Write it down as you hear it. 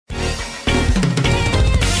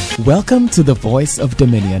Welcome to the Voice of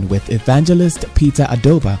Dominion with Evangelist Peter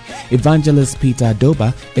Adobah. Evangelist Peter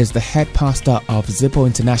Adobah is the head pastor of Zippo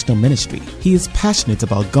International Ministry. He is passionate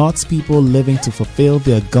about God's people living to fulfill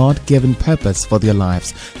their God-given purpose for their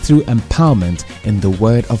lives through empowerment in the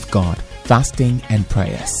Word of God, fasting and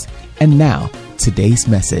prayers. And now, today's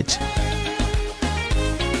message.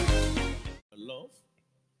 Your love,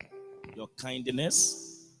 your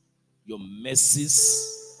kindness, your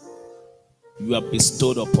mercies, you have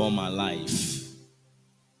bestowed upon my life.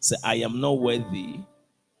 Say, I am not worthy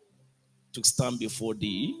to stand before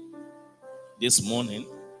thee this morning.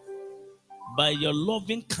 By your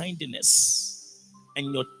loving kindness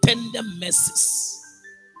and your tender mercies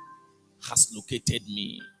has located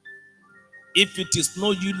me. If it is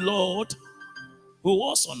not you, Lord, who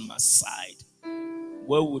was on my side,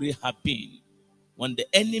 where would it have been when the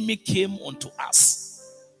enemy came unto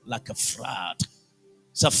us like a flood?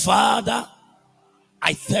 So, Father,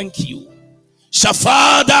 I thank you. So,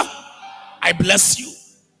 Father, I bless you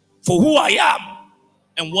for who I am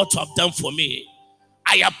and what you have done for me.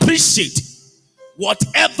 I appreciate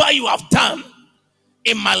whatever you have done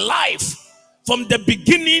in my life from the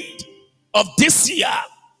beginning of this year,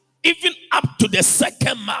 even up to the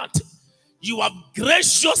second month. You have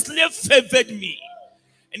graciously favored me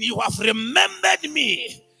and you have remembered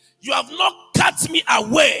me. You have not cut me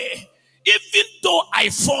away, even though I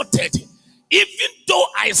faltered. Even though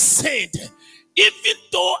I sinned, even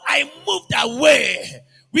though I moved away,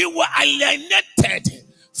 we were alienated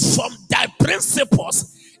from thy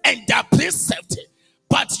principles and thy precepts.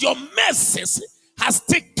 But your mercies has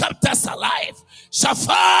still kept us alive. So,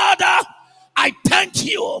 Father, I thank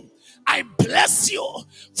you. I bless you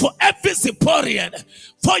for every Zipporian,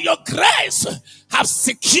 for your grace has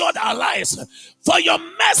secured our lives, for your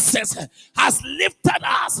mercies has lifted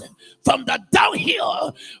us from the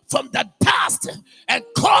downhill, from the dust, and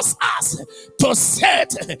caused us to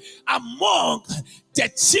sit among the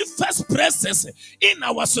chiefest places in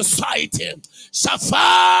our society. So,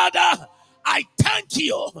 Father, I thank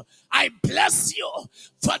you. I bless you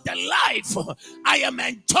for the life I am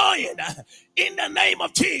enjoying in the name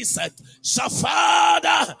of Jesus. So,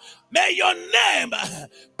 Father, may your name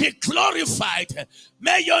be glorified.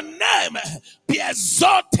 May your name be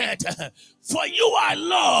exalted. For you are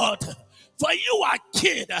Lord. For you are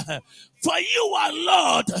King. For you are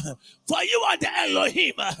Lord. For you are the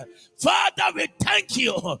Elohim. Father, we thank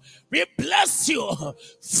you. We bless you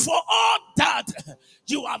for all that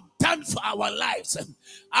you have done for our lives.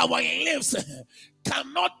 Our lips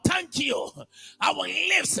cannot thank you. Our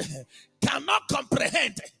lips cannot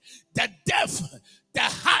comprehend the depth, the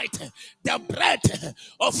height, the breadth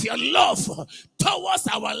of your love towards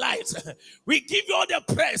our lives. We give you all the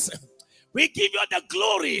praise. We give you the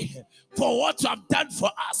glory for what you have done for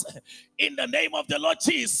us. In the name of the Lord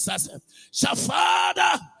Jesus. So,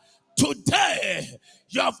 Father, today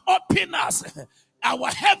you have opened us, our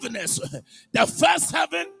heavens, the first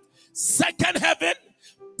heaven, second heaven,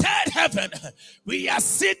 third heaven. We are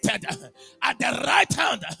seated at the right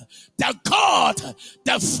hand, the God,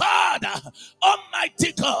 the Father,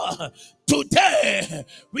 Almighty God. Today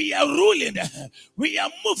we are ruling, we are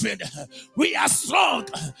moving, we are strong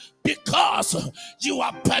because you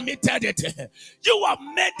have permitted it. You have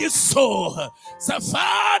made it so. So,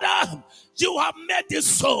 Father, you have made it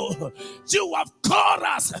so. You have called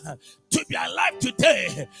us to be alive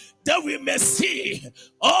today that we may see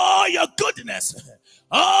all your goodness.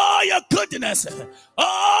 Oh, your goodness.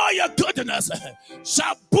 Oh, your goodness.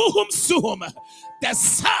 Shabuhum suhum, the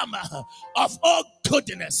sum of all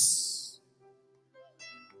goodness.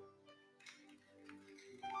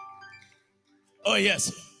 Oh,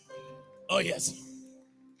 yes. Oh, yes.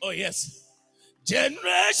 Oh, yes.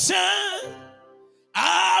 Generation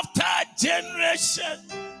after generation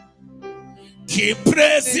keep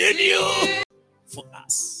praising you for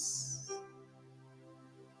us.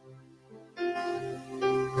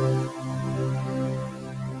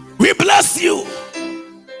 We bless you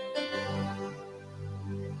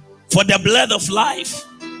for the blood of life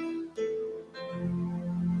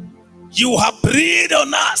you have breathed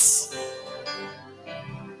on us.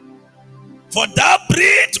 For that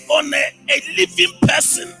breathe on a living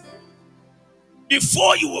person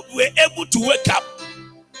before you were able to wake up.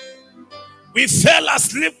 We fell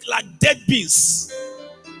asleep like dead beings,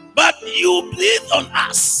 but you breathed on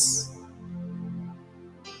us.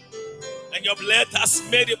 And your blood has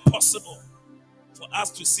made it possible for us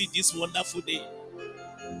to see this wonderful day.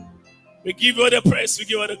 We give you the praise, we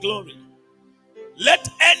give you the glory. Let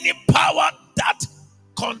any power that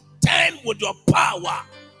contend with your power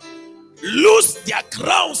lose their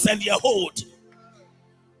crowns and their hold.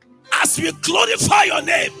 As we glorify your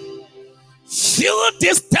name, Fill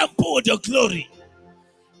this temple with your glory.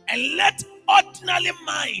 And let ordinary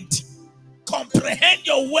mind comprehend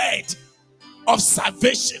your word of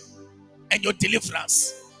salvation and your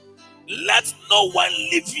deliverance. Let no one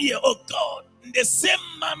live here, oh God, in the same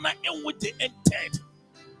manner in which they entered.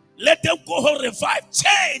 Let them go home, revive,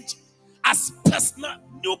 change as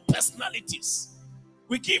new personalities.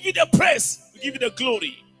 We give you the praise, we give you the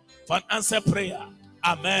glory for an answered prayer.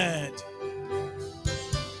 Amen.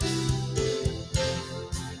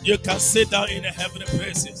 You can sit down in the heavenly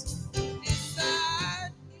places.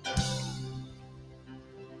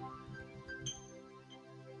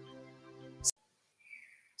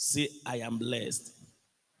 Say, I am blessed.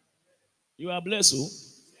 You are blessed, oh?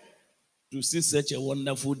 To see such a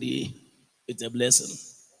wonderful day. It's a blessing.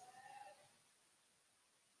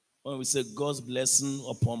 When we say God's blessing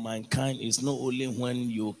upon mankind, it's not only when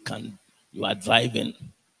you are driving.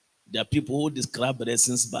 There are people who describe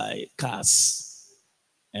blessings by cars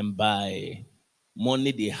and by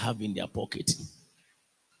money they have in their pocket.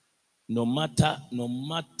 No matter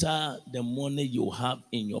the money you have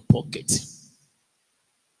in your pocket,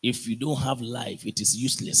 if you don't have life, it is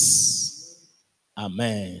useless.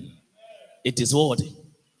 Amen. It is what?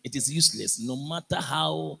 It is useless. No matter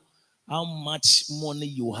how much money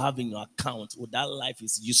you have in your account, that life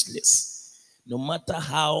is useless. No matter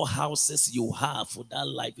how houses you have, for that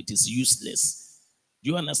life, it is useless. Do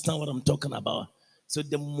you understand what I'm talking about? So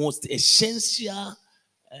the most essential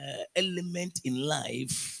element in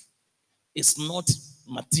life is not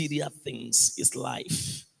material things, it's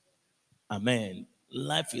life. Amen.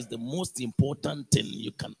 Life is the most important thing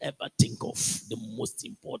you can ever think of. The most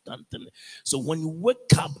important thing. So when you wake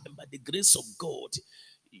up, and by the grace of God,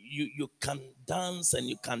 you can dance and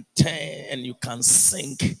you can turn and you can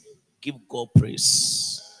sing. Give God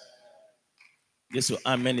praise. This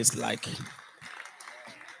amen is like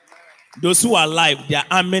those who are alive, their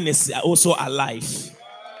amen is also alive.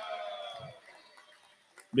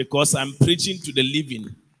 Because I'm preaching to the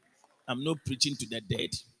living. I'm not preaching to the dead.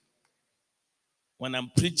 When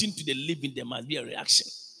I'm preaching to the living, there must be a reaction.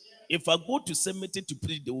 If I go to cemetery to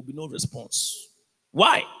preach, there will be no response.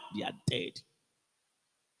 Why? They are dead.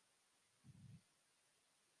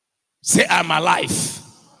 Say, I'm alive.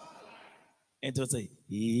 And to say,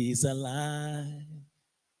 He's alive.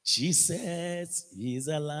 She says, He's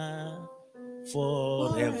alive.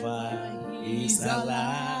 Forever. He's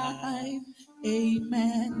alive.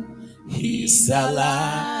 Amen. He's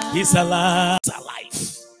alive. He's alive. He's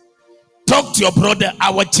alive. Talk to your brother.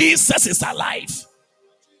 Our Jesus is alive.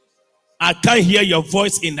 I can't hear your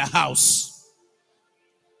voice in the house.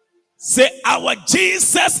 Say, our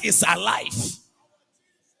Jesus is alive.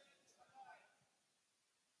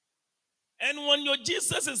 And when your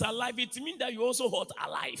Jesus is alive, it means that you also hold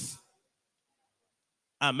alive.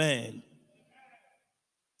 Amen.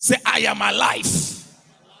 Say, I am alive.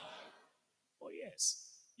 Oh, yes.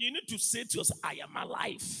 You need to say to yourself, I am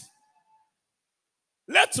alive.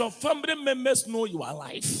 Let your family members know you are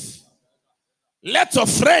alive. Let your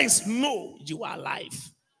friends know you are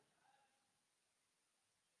alive.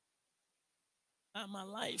 I'm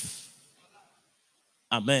alive.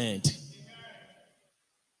 Amen.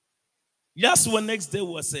 Just one next day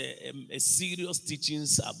was a serious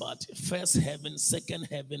teachings about first heaven, second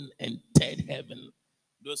heaven, and third heaven.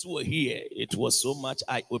 Those who were here, it was so much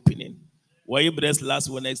eye-opening. Were you blessed last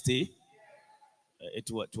Wednesday? It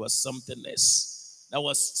was something else. That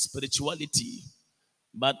was spirituality.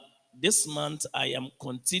 But this month, I am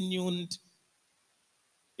continuing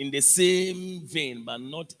in the same vein, but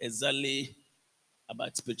not exactly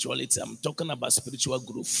about spirituality. I'm talking about spiritual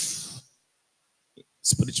growth.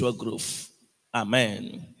 Spiritual growth.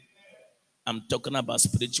 Amen. I'm talking about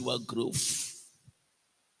spiritual growth.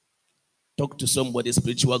 Talk to somebody,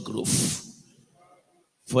 spiritual growth.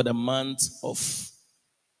 For the month of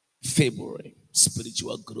February,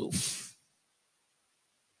 spiritual growth.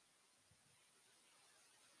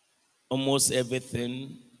 Almost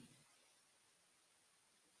everything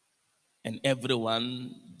and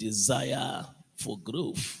everyone desire for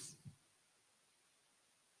growth.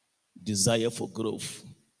 Desire for growth.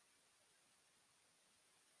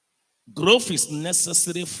 Growth is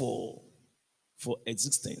necessary for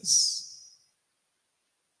existence.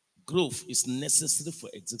 Growth is necessary for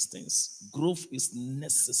existence. Growth is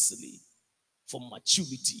necessary for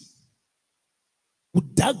maturity.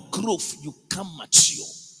 Without growth, you can't mature.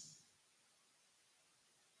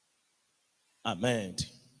 Amen.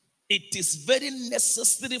 It is very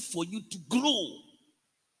necessary for you to grow.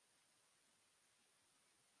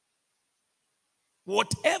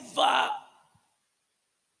 Whatever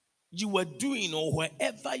you are doing or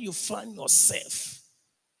wherever you find yourself,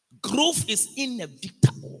 Growth is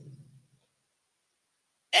inevitable.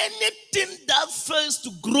 Anything that fails to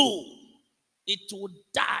grow, it will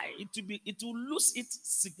die. It will lose its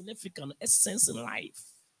significant essence in life.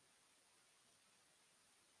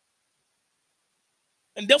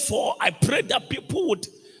 And therefore, I pray that people would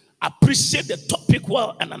appreciate the topic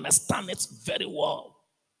well and understand it very well.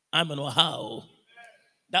 Amen. How?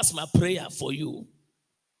 That's my prayer for you.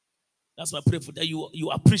 That's my prayer for that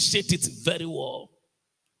you appreciate it very well.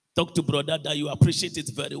 Talk to brother that you appreciate it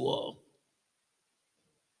very well.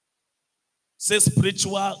 Say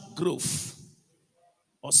spiritual growth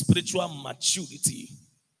or spiritual maturity.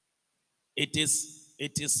 It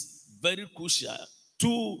is very crucial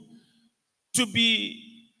to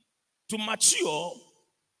mature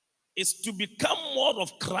is to become more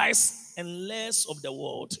of Christ and less of the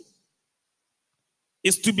world.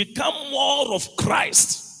 Is to become more of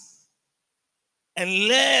Christ and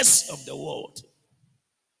less of the world.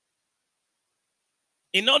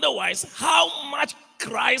 In other words, how much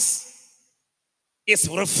Christ is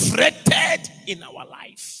reflected in our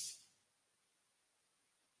life.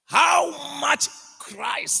 How much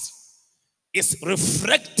Christ is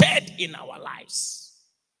reflected in our lives.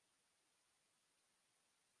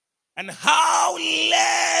 And how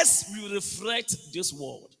less we reflect this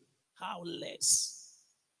world. How less.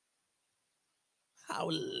 How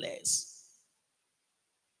less.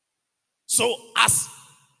 So as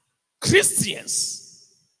Christians,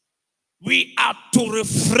 we are to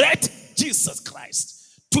reflect Jesus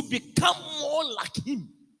Christ, to become more like him.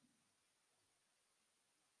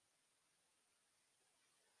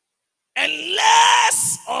 And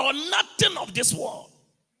less or nothing of this world.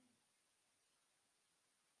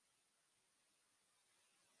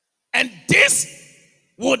 And this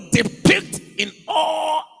would depict in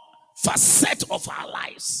all facets of our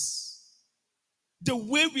lives. The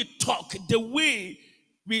way we talk, the way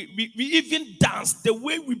we even dance, the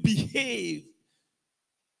way we behave,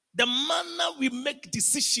 the manner we make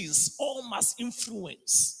decisions, all must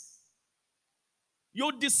influence.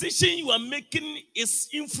 Your decision you are making is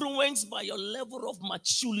influenced by your level of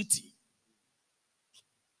maturity.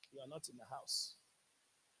 You are not in the house.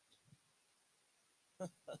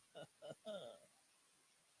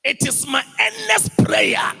 It is my earnest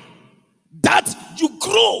prayer that you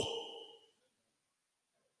grow.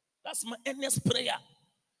 That's my earnest prayer.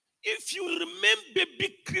 If you remain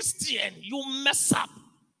baby Christian, you mess up.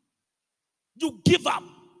 You give up.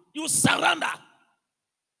 You surrender.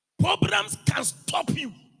 Problems can stop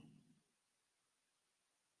you.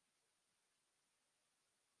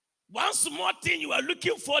 One small thing you are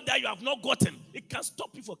looking for that you have not gotten, it can stop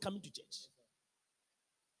you from coming to church.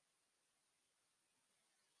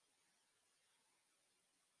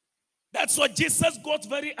 That's why Jesus got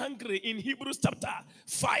very angry in Hebrews chapter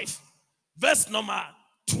 5, verse number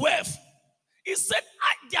 12. He said,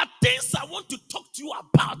 there are things I want to talk to you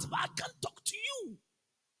about, but I can't talk to you.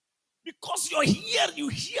 Because you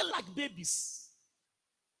hear like babies.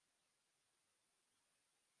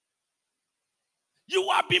 You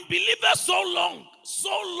have been believers so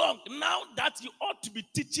long, now that you ought to be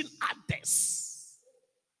teaching others.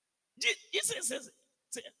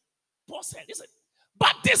 Paul said, listen,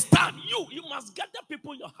 but this time you must gather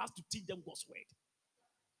people in your house to teach them God's word.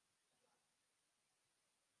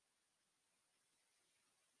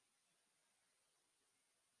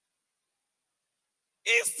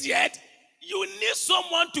 Instead, you need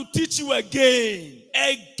someone to teach you again.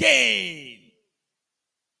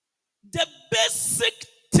 The basic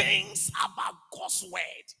things about God's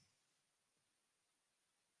word.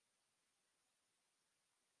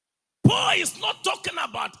 Paul is not talking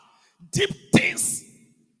about deep things.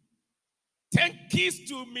 10 keys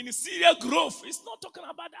to ministerial growth. He's not talking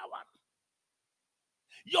about that one.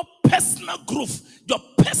 Your personal growth, your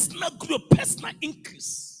personal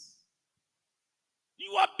increase.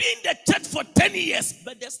 You have been in the church for 10 years,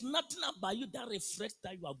 but there's nothing about you that reflects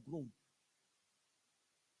that you have grown.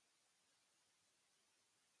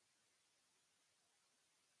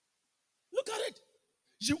 Look at it.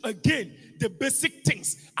 You again, the basic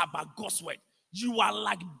things about God's word. You are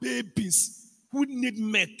like babies who need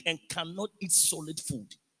milk and cannot eat solid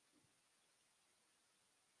food.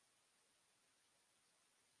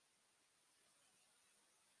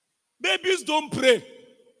 Babies don't pray.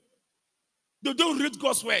 They don't read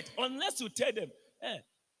God's word unless you tell them,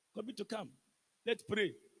 come, let's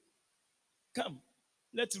pray. Come,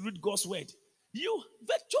 let's read God's word. You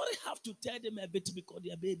virtually have to tell them a bit because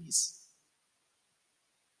they are babies.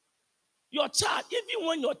 Your child, even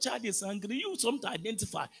when your child is hungry, you sometimes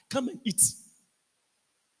identify, come and eat.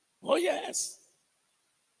 Oh, yes.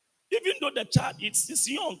 Even though the child is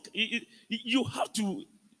young, you have to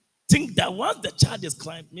think that once the child is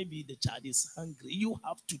crying, maybe the child is hungry. You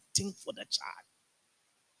have to think for the child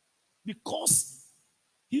because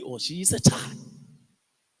he or she is a child.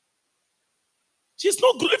 She's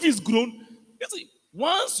not grown. If he's grown, you see,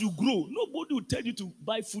 once you grow, nobody will tell you to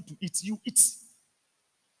buy food to eat. You eat.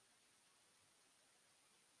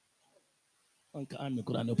 Look at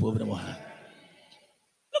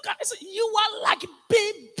it. You are like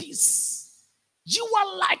babies. You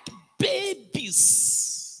are like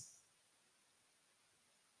babies.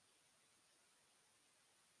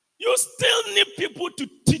 You still need people to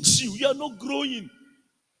teach you. You are not growing.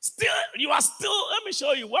 Still, you are still, let me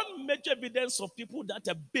show you one major evidence of people that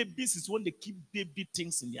are babies is when they keep baby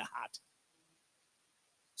things in their heart.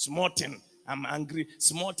 Small thing, I'm angry.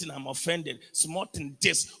 Small thing, I'm offended. Small thing,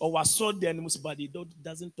 this. Or I saw the animals, but he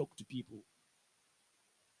doesn't talk to people.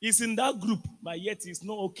 He's in that group, but yet he's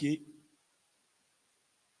not okay.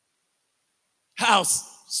 House,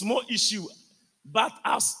 small issue.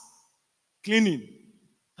 Bathhouse cleaning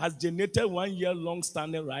has generated 1 year long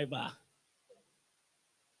standing rival.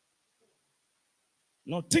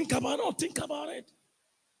 No, think about it.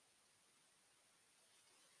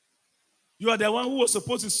 You are the one who was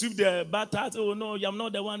supposed to sweep the bathhouse. Oh no, I'm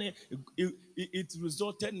not the one. It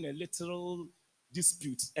resulted in a literal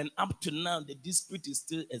dispute. And up to now, the dispute is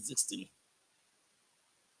still existing.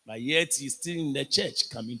 But yet, he's still in the church,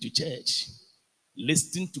 coming to church,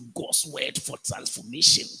 listening to God's word for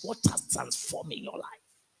transformation. What has transformed in your life?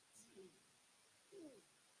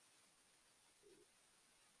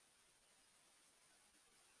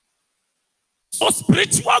 So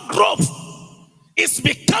spiritual growth is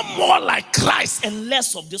become more like Christ and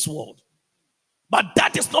less of this world. But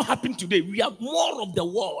that is not happening today. We are more of the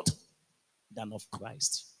world than of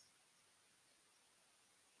Christ.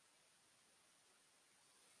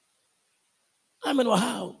 I mean,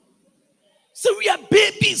 how? So we are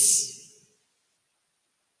babies.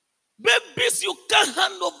 Babies, you can't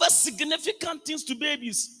hand over significant things to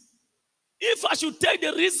babies. If I should tell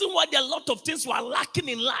you the reason why there are a lot of things you are lacking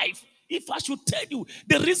in life, if I should tell you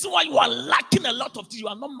the reason why you are lacking a lot of things, you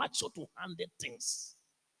are not mature to handle things.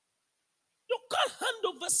 You can't hand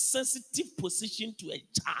over sensitive position to a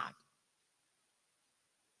child.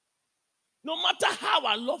 No matter how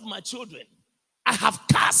I love my children, I have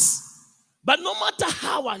cars. But no matter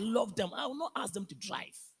how I love them, I will not ask them to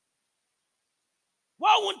drive.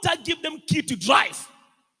 Why won't I give them key to drive?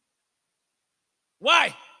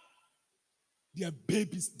 Why? They are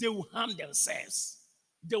babies. They will harm themselves.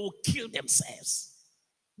 They will kill themselves.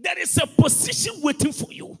 There is a position waiting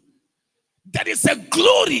for you. There is a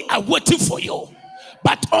glory awaiting for you.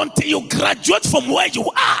 But until you graduate from where you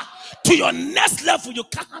are to your next level, you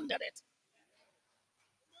can't handle it.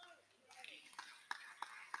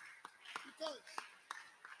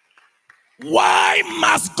 Why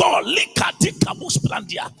must God?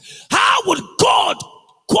 How would God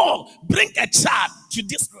bring a child to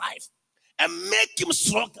this life and make him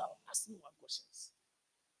struggle? Ask me one question.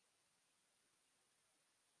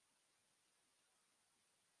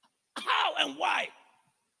 How and why?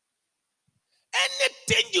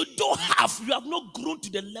 Anything you don't have, you have not grown to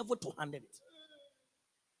the level to handle it.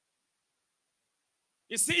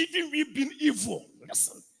 You see, even we've been evil.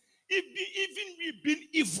 Listen, even we've been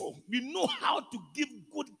evil, we know how to give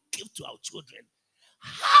good gift to our children.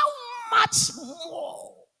 How much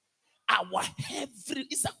more our heavenly?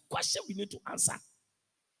 It's a question we need to answer.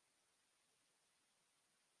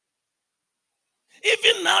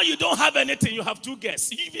 Even now, you don't have anything. You have two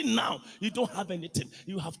guests. Even now, you don't have anything.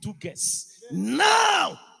 You have two guests.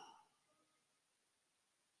 Now,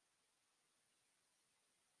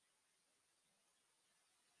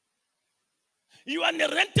 you are in a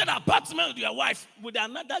rented apartment with your wife, with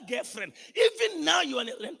another girlfriend. Even now, you are in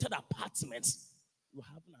a rented apartment. You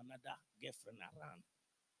have another girlfriend around.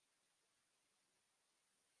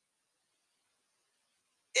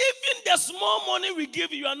 Even the small money we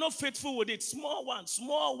give you are not faithful with it. Small one.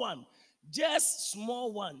 Just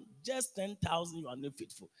small one. Just 10,000, you are not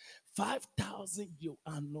faithful. 5,000, you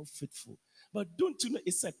are not faithful. But don't you know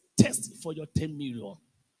it's a test for your 10 million?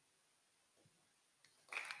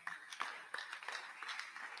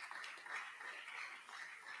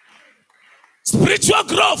 Spiritual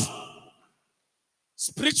growth.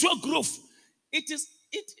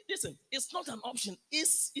 Listen, it's not an option.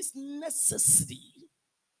 It's necessary.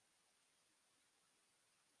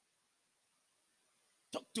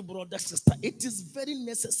 Talk to brother, sister. It is very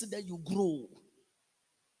necessary that you grow.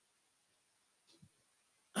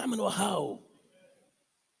 I don't know how.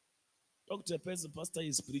 Talk to a person, pastor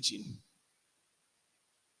is preaching.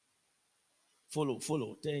 Follow.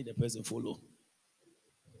 Tell the person, follow.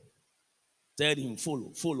 Tell him,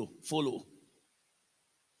 follow, follow, follow.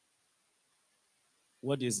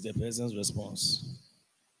 What is the person's response?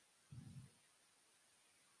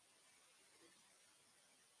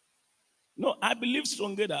 No, I believe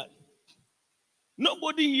strongly that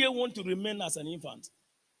nobody here wants to remain as an infant.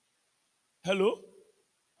 Hello?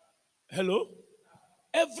 Hello?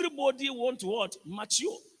 Everybody wants to what?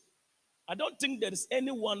 Mature. I don't think there is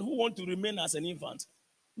anyone who wants to remain as an infant.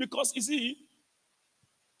 Because you see,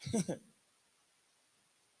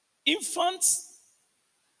 infants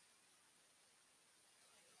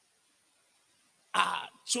are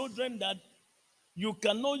children that you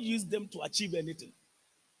cannot use them to achieve anything.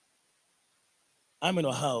 I mean,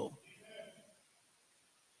 how?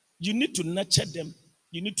 You need to nurture them.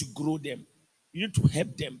 You need to grow them. You need to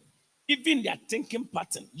help them. Even their thinking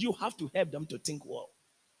pattern, you have to help them to think well.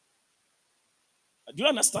 Do you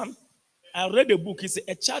understand? I read a book. It's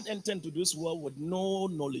a child entered into this world with no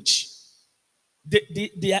knowledge.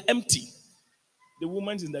 They are empty. The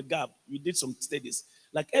woman's in the gap. We did some studies.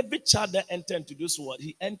 Like every child that entered into this world,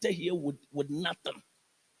 he entered here with nothing.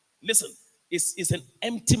 Listen, it's an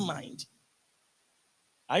empty mind.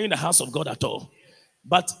 Are you in the house of God at all?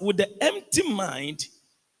 But with the empty mind,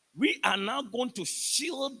 we are now going to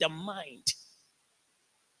fill the mind.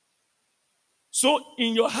 So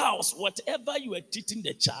in your house, whatever you are teaching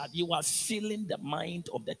the child, you are filling the mind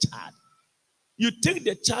of the child. You take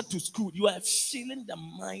the child to school, you are filling the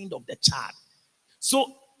mind of the child. So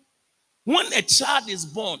when a child is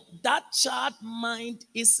born, that child mind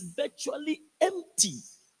is virtually empty.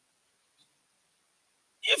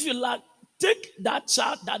 If you like, take that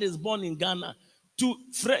child that is born in Ghana to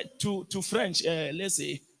French, let's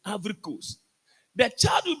say, Ivory Coast. The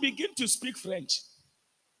child will begin to speak French.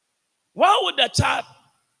 Why would the child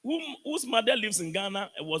whose mother lives in Ghana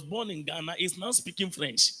and was born in Ghana is now speaking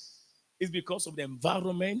French? It's because of the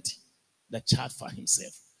environment the child found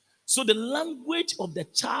himself. So the language of the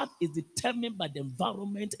child is determined by the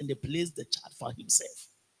environment and the place the child found himself.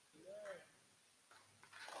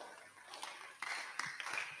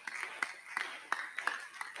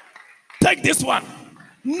 Take this one.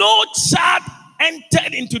 No child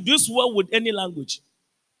entered into this world with any language.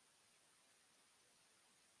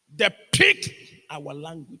 They pick our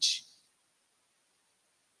language.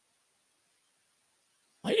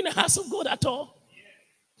 Are you in the house of God at all?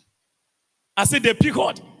 I said they pick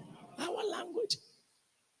what? Our language.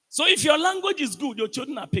 So if your language is good, your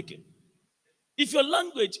children are picking. If your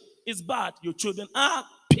language is bad, your children are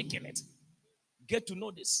picking it. Get to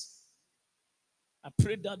know this. I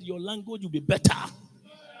pray that your language will be better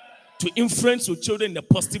to influence your children in a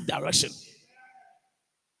positive direction.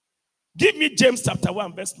 Give me James chapter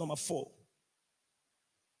 1, verse number 4.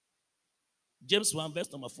 James 1,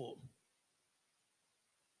 verse number 4.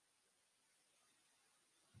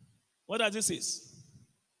 What does it say?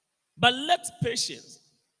 But let patience.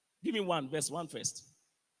 Give me verse 1 first.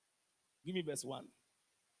 Give me verse 1.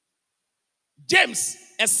 James,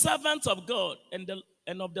 a servant of God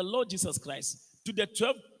and of the Lord Jesus Christ, to the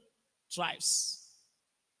 12 tribes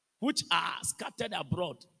which are scattered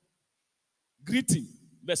abroad. Greeting.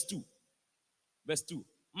 Verse 2. Verse 2.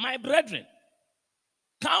 My brethren,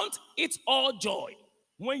 count it all joy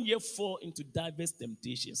when ye fall into diverse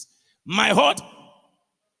temptations. My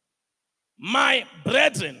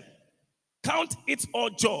brethren, count it all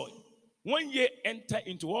joy when ye enter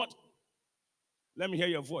into what? Let me hear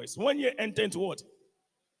your voice. When ye enter into what?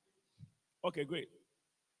 Okay, great.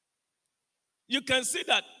 You can see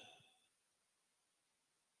that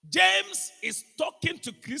James is talking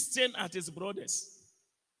to Christians as his brothers.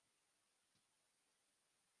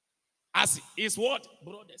 As his what?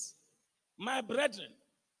 Brothers. My brethren,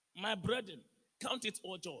 count it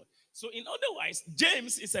all joy. So in other words,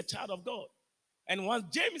 James is a child of God. And once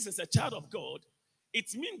James is a child of God, it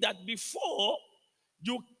means that before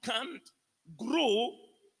you can grow,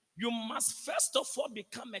 you must first of all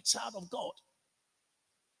become a child of God.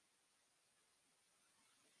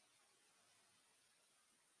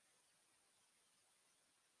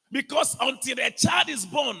 Because until a child is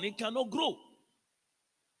born, it cannot grow.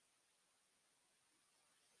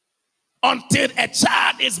 Until a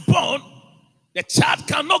child is born, the child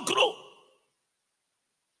cannot grow.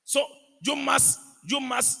 So you must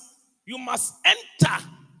enter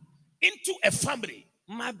into a family.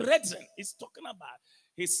 My brethren is talking about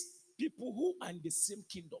his people who are in the same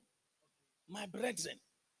kingdom. My brethren.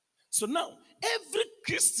 So now every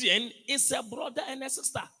Christian is a brother and a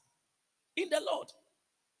sister in the Lord.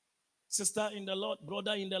 Sister in the Lord,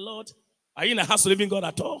 brother in the Lord. Are you in a house of living God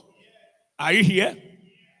at all? Are you here?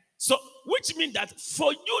 So which means that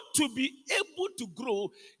for you to be able to grow,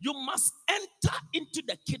 you must enter into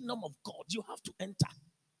the kingdom of God. You have to enter.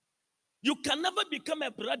 You can never become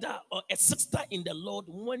a brother or a sister in the Lord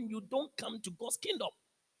when you don't come to God's kingdom.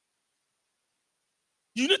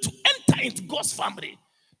 You need to enter into God's family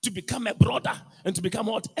to become a brother and to become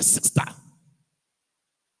what? A sister.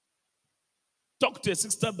 Talk to a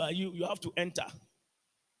sister by you. You have to enter.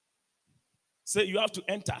 Say you have to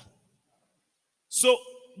enter. So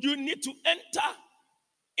you need to enter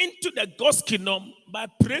into the God's kingdom by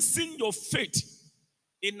placing your faith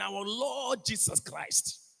in our Lord Jesus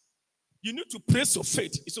Christ. You need to place your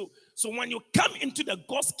faith. So when you come into the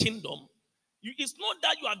God's kingdom, it's not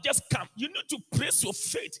that you have just come. You need to place your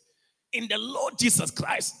faith in the Lord Jesus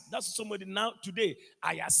Christ. That's somebody now today.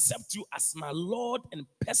 I accept you as my Lord and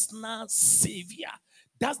personal Savior.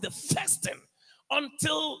 That's the first thing.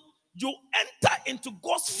 Until you enter into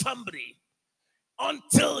God's family,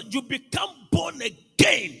 until you become born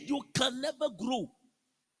again, you can never grow.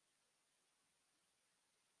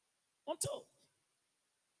 Until.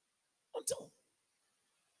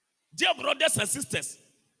 Dear brothers and sisters,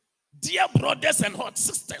 dear brothers and hot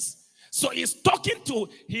sisters. So he's talking to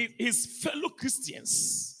his fellow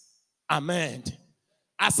Christians. Amen.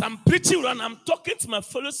 As I'm preaching and I'm talking to my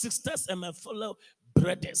fellow sisters and my fellow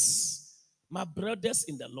brothers. My brothers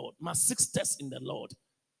in the Lord. My sisters in the Lord.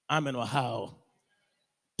 Amen. Or how?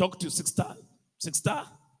 Talk to sister. Sister,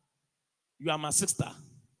 you are my sister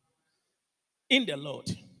in the Lord.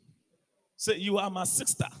 Say, you are my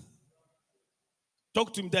sister.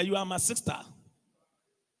 Talk to him that you are my sister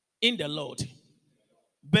in the Lord.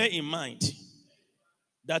 Bear in mind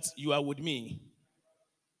that you are with me.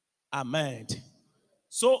 Amen.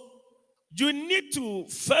 So you need to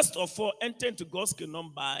first of all enter into God's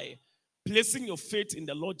kingdom by placing your faith in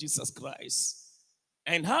the Lord Jesus Christ.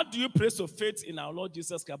 And how do you place your faith in our Lord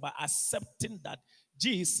Jesus Christ? By accepting that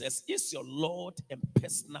Jesus is your Lord and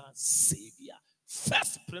personal Savior.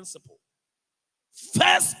 First principle.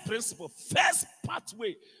 First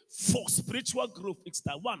pathway for spiritual growth is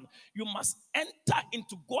that one, you must enter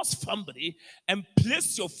into God's family and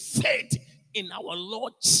place your faith in our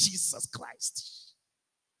Lord Jesus Christ.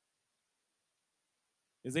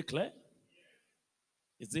 Is it clear?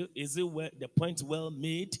 Is it the point well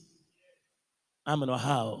made? I don't know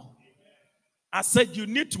how. I said you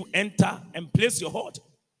need to enter and place your heart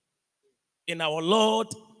in our Lord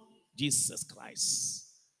Jesus Christ.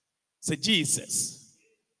 Say, Jesus,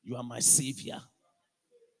 you are my Savior.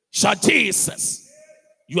 Shout, Jesus,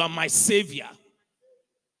 you are my Savior.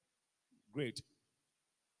 Great.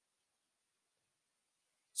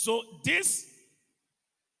 So this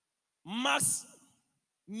marks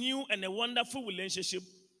new and a wonderful relationship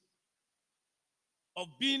of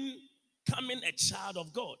becoming a child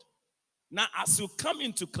of God. Now, as you come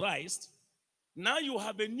into Christ, now you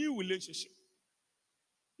have a new relationship.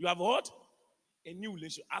 You have what? A new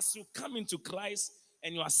relationship. As you come into Christ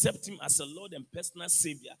and you accept him as a Lord and personal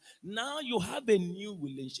Savior, now you have a new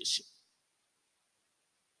relationship.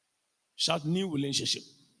 Shout, new relationship.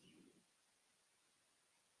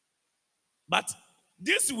 But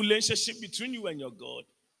this relationship between you and your God,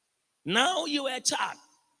 now you are a child.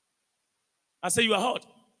 I say you are what?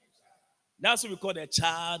 That's what we call a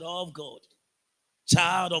child of God.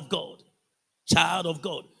 Child of God. Child of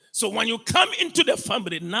God. So when you come into the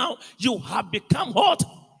family, now you have become what?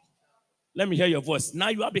 Let me hear your voice. Now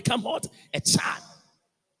you have become what? A child.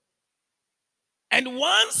 And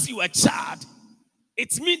once you are a child,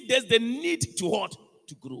 it means there's the need to what?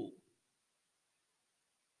 To grow.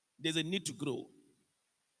 There's a need to grow.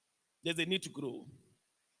 There's a need to grow.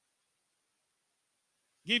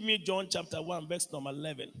 Give me John chapter 1, verse number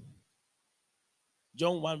 11.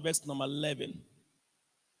 John 1, verse number 11.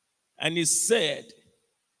 And he said,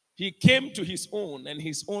 he came to his own, and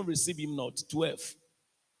his own received him not. 12.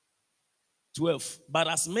 But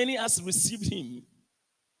as many as received him,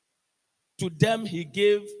 to them he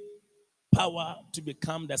gave power to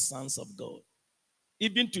become the sons of God.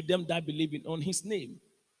 Even to them that believe on his name.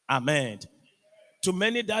 Amen. To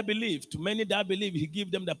many that believe, he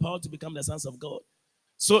gave them the power to become the sons of God.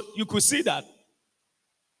 So you could see that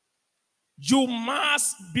you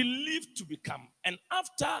must believe to become. And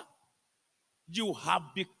after you have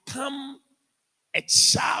become a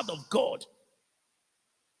child of God,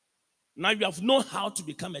 now you have known how to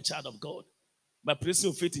become a child of God by placing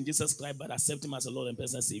your faith in Jesus Christ, but accepting him as a Lord and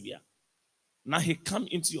personal Savior. Now he come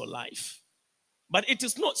into your life. But it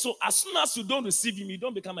is not so. As soon as you don't receive him, you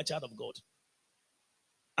don't become a child of God.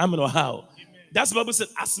 I don't know how. Amen. That's the Bible said,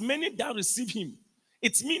 as many that receive him,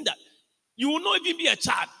 it means that you will not even be a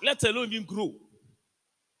child, let alone even grow.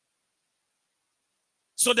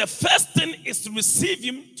 So the first thing is to receive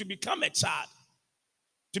him to become a child.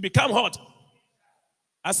 To become what?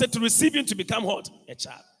 I said to receive him to become what? A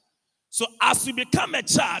child. So as you become a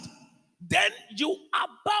child, then you are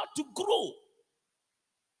about to grow.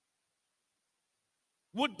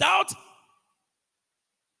 Without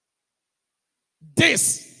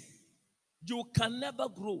this, you can never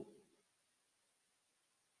grow.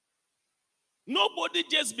 Nobody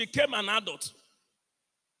just became an adult.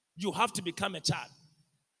 You have to become a child.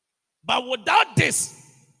 But without this,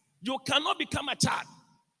 you cannot become a child.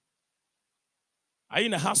 Are you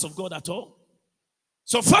in the house of God at all?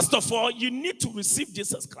 So first of all, you need to receive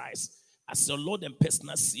Jesus Christ as your Lord and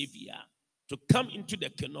personal Savior to come into the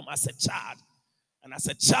kingdom as a child. And as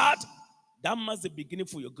a child, that must be the beginning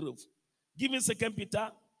for your growth. Give me 2 Peter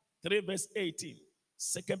 3 verse 18.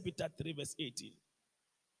 2 Peter 3 verse 18.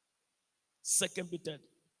 2 Peter.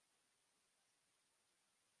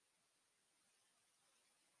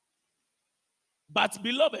 But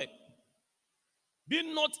beloved,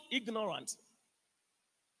 be not ignorant.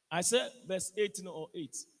 I said verse 18 or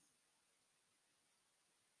 8.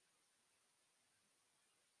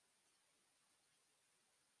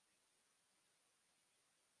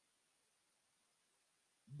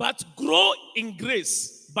 But grow in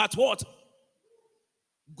grace. But what?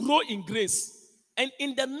 Grow in grace and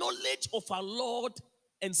in the knowledge of our Lord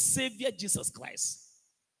and Savior Jesus Christ.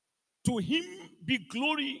 To him be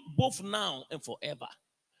glory both now and forever.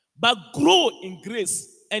 But grow in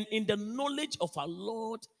grace and in the knowledge of our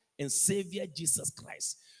Lord and Savior Jesus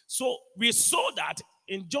Christ. So we saw that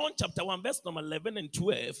in John chapter 1, verse number 11 and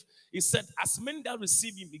 12, it said, as many that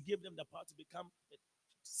receive him, he gave them the power to become the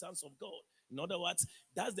sons of God. In other words,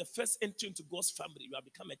 that's the first entry into God's family. You have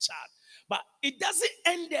become a child. But it doesn't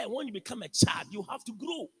end there. When you become a child, you have to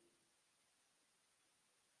grow.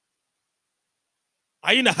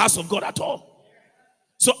 Are you in the house of God at all?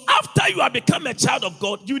 So after you have become a child of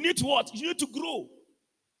God, you need to what? You need to grow.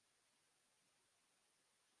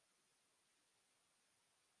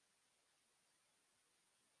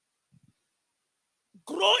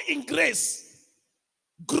 Grow in grace.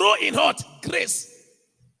 Grow in what? Grace.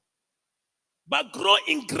 But grow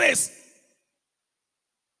in grace.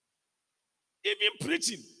 Even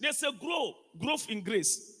preaching, they say growth in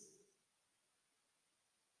grace.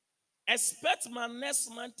 Expect my next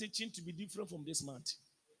month teaching to be different from this month.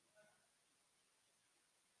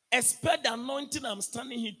 Expect the anointing I'm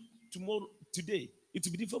standing here today, it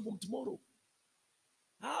will be different from tomorrow.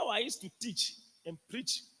 How I used to teach and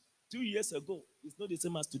preach 2 years ago is not the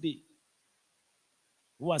same as today.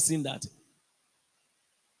 Who has seen that?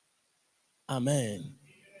 Amen.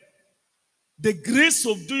 The grace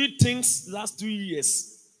of doing things last 2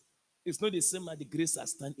 years is not the same as the grace I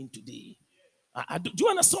stand in today. Do you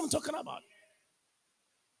understand what I'm talking about?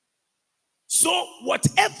 So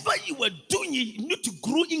whatever you were doing, you need to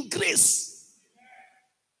grow in grace.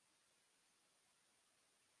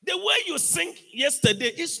 The way you sing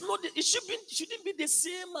yesterday it shouldn't be the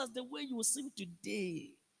same as the way you sing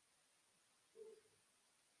today.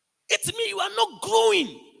 It means you are not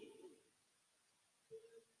growing.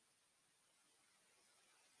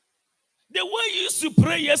 The way you used to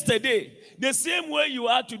pray yesterday, the same way you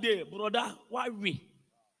are today, brother. Why we?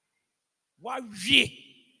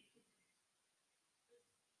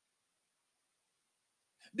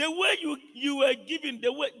 The way you were giving,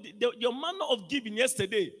 your manner of giving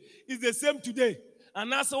yesterday is the same today.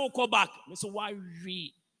 And I say, oh, call back. I say, why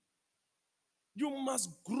we? You must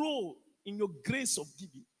grow in your grace of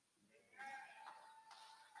giving.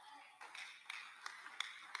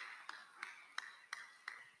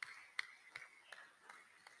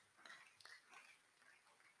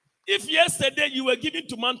 If yesterday you were giving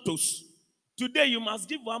tomatoes, today you must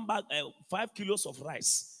give 5 kilos of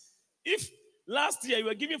rice. If last year you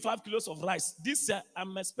were giving 5 kilos of rice, this year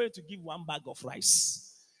I'm expected to give 1 bag of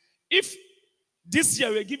rice. If this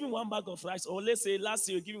year we're giving 1 bag of rice, or let's say last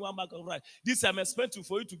year you're giving 1 bag of rice, this year I'm expecting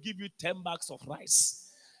for you to give you 10 bags of rice.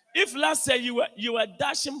 If last year you were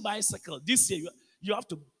dashing bicycle, this year you have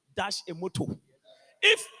to dash a motor.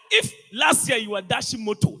 If last year you were dashing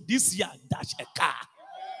motor, this year dash a car.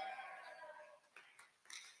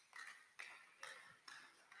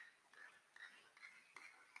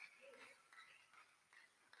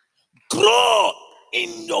 Grow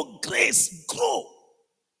in your grace. Grow.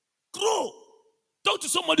 Talk to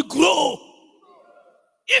somebody. Grow.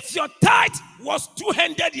 If your tithe was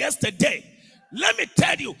 200 yesterday, let me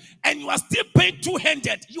tell you, and you are still paying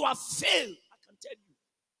 200, you have failed. I can tell you.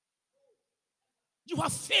 You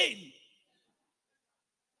have failed.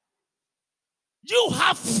 You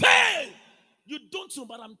have failed. You don't know,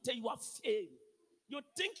 but I'm telling you, you have failed. You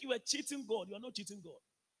think you are cheating God. You are not cheating God.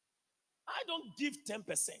 I don't give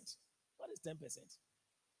 10%. What is 10%?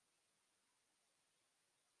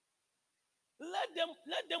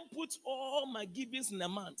 Let them put all my givings in a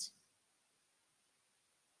month.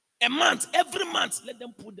 A month, every month, let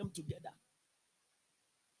them put them together.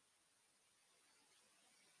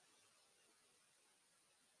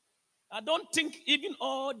 I don't think even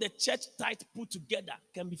all the church tithe put together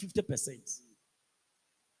can be 50%.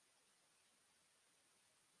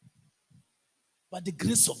 But the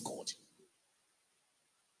grace of God,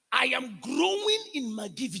 I am growing in my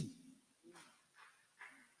giving.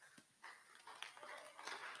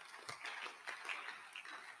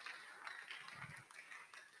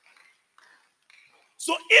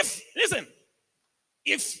 So if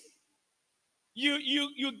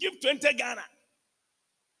you give 20 Ghana,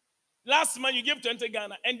 last month you gave 20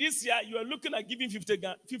 Ghana, and this year you are looking at giving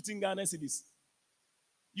 15 Ghana cedis,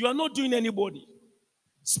 you are not doing anybody.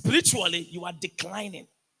 Spiritually, you are declining.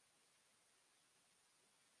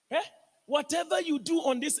 Whatever you do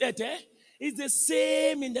on this earth is the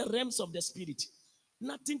same in the realms of the spirit.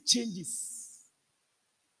 Nothing changes.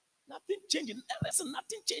 Nothing changes. Listen,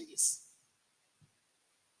 nothing changes.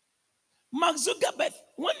 Mark Zuckerberg,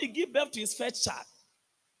 when he gave birth to his first child,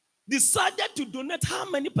 decided to donate how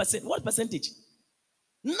many percent? What percentage?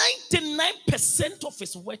 99% of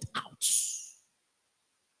his wealth out.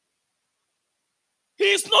 He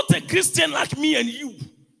is not a Christian like me and you.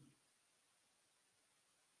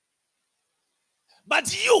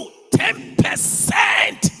 But you,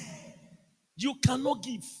 10%, you cannot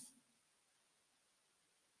give.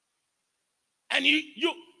 And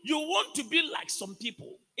you want to be like some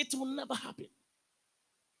people. It will never happen.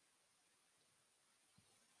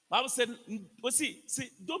 Bible said, well, see,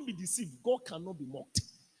 don't be deceived. God cannot be mocked.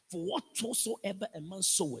 For whatsoever a man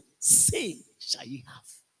soweth, same shall he have.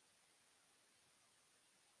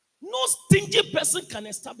 No stingy person can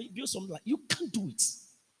establish build something like you can't do it.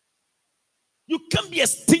 You can't be a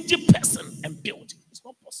stingy person and build. It's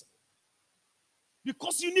not possible.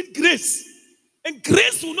 Because you need grace. And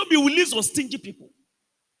grace will not be released on stingy people.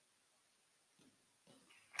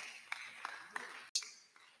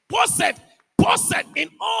 Paul said, in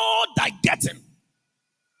all thy getting.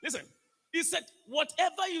 Listen, he said,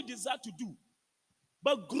 whatever you desire to do,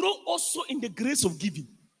 but grow also in the grace of giving.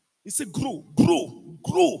 He said, grow.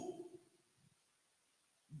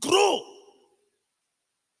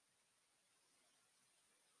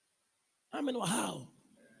 I mean, how?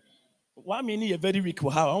 Why mean you're very weak?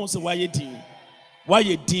 How? I want to say, why you doing? Why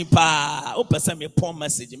you doing? Oh, person, me poor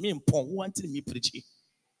message. Me poor. Who wanted me preaching?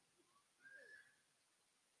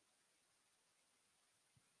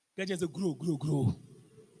 Can just grow.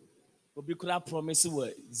 But we could have promised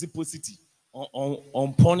we Zippo City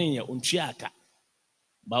on pony on Chiaka.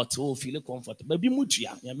 But oh, feel comfortable. But be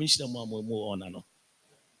mutia. Ya mention more on ano.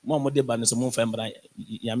 Mama de ban so mo fembra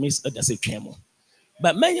ya miss da say twemo.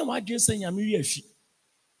 But many what you say ya me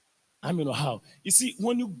I mean how. You see,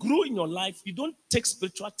 when you grow in your life, you don't take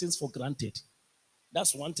spiritual things for granted.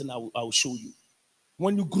 That's one thing I will show you.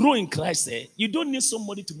 When you grow in Christ, you don't need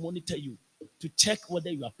somebody to monitor you, to check whether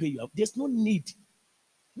you are paying. There's no need.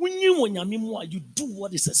 When you do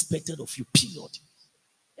what is expected of you, period.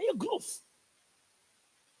 And you grow.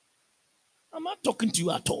 I'm not talking to you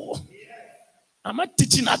at all. I'm not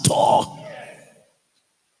teaching at all.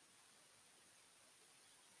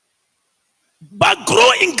 But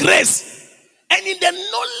grow in grace and in the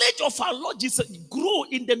knowledge of our Lord Jesus. Grow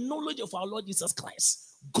in the knowledge of our Lord Jesus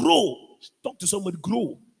Christ. Grow. Talk to somebody,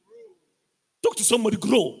 grow. Talk to somebody,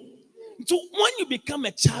 grow. So when you become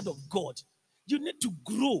a child of God, you need to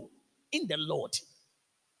grow in the Lord.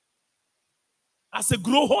 I say,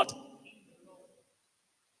 grow what?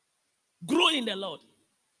 Grow in the Lord.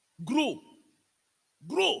 Grow.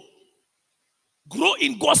 Grow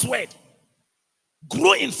in God's word.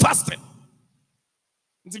 Grow in fasting.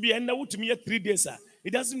 To be ended to me 3 days.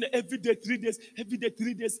 It doesn't mean every day 3 days, every day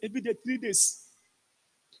 3 days, every day 3 days.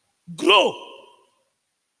 Grow.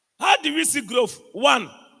 How do we see growth? 1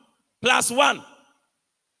 + 1.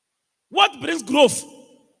 What brings growth?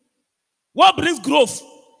 What brings growth?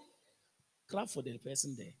 Clap for the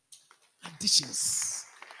person there. Additions.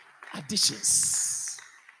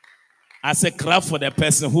 I say clap for the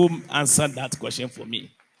person who answered that question for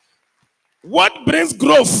me. What brings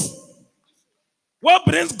growth? What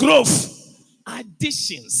brings growth?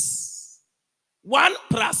 Additions. 1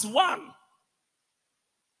 + 1.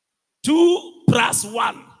 2 +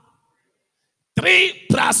 1. 3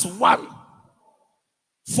 + 1.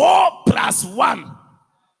 4 + 1.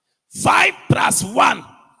 5 + 1.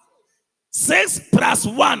 6 +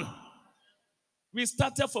 1. We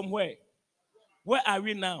started from where? Where are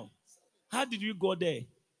we now? How did we go there?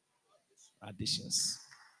 Additions.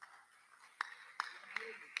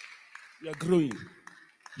 You are growing.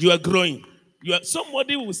 You are growing. You are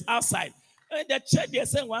somebody who's outside. The church, they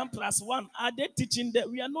say 1 + 1. Are they teaching that?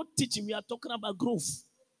 We are not teaching. We are talking about growth.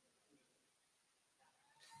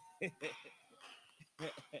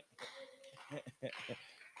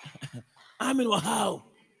 I mean, how?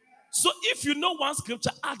 So if you know one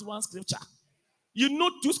scripture, add one scripture. You know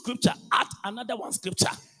 2 scripture, add another 1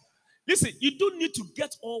 scripture. Listen, you don't need to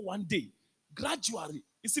get all one day. Gradually.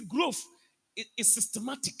 You see, growth is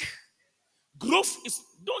systematic. Growth is,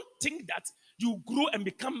 don't think that you grow and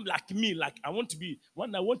become like me, like I want to be.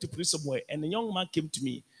 When I want to preach somewhere, and a young man came to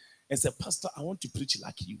me and said, Pastor, I want to preach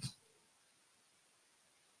like you.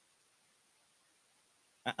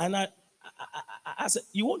 And I said,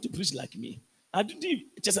 you want to preach like me? I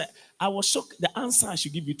was shocked the answer I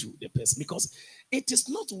should give you to the person, because it is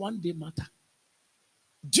not one day matter.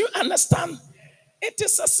 Do you understand? It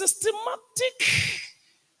is a systematic,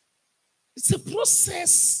 it's a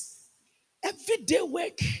process, everyday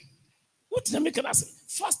work. What did I make it say?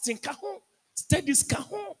 Fasting, studies,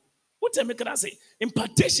 what did I make it say?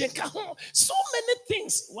 Impartation, so many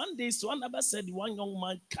things. One day, so another said, one young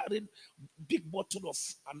man carried big bottle of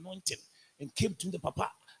anointing and came to the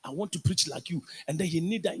Papa, I want to preach like you. And then he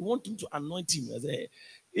need that. You want him to anoint him. I said,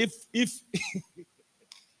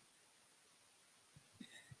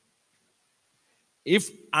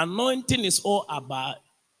 if anointing is all about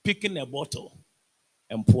picking a bottle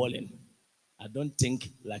and pouring, I don't think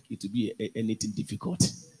like it will be anything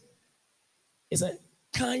difficult. He said,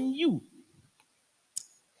 can you,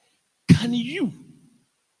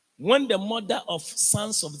 when the mother of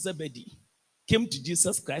sons of Zebedee came to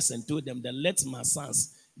Jesus Christ and told them that let my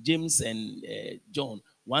sons, James and John,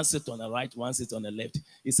 one sit on the right, one sit on the left.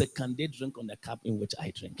 He said, can they drink on the cup in which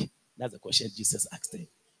I drink? That's the question Jesus asked them.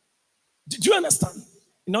 Do you understand?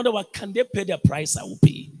 In other words, can they pay the price I will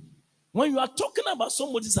pay? When you are talking about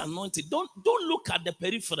somebody's anointed, don't look at the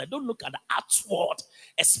periphery. Don't look at the outward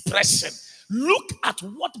expression. Look at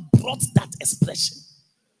what brought that expression.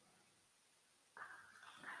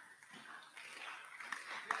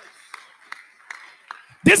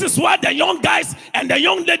 This is why the young guys and the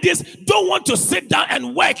young ladies don't want to sit down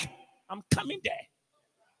and work. I'm coming there.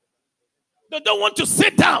 They don't want to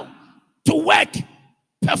sit down to work,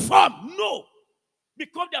 perform. No.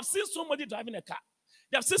 Because they have seen somebody driving a car.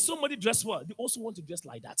 They have seen somebody dress well. They also want to dress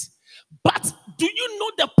like that. But do you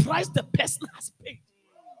know the price the person has paid?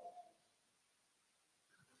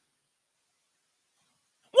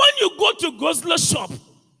 When you go to grocery shop,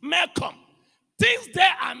 Malcolm, things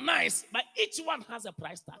there are nice, but each one has a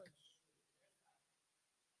price tag.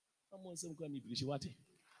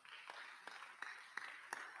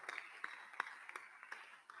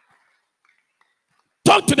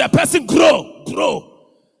 Talk to the person, grow.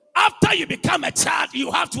 After you become a child,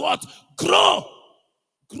 you have to what? Grow.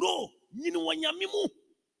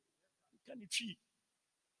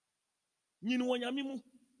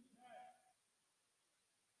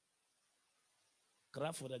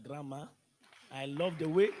 Cry for the grandma. I love the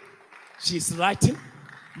way she's writing.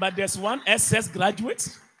 But there's one SS graduate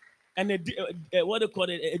and what do you call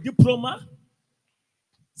it? A diploma.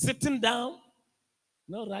 Sitting down,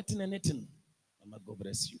 not writing anything. Mama, God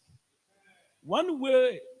bless you. One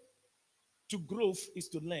way to growth is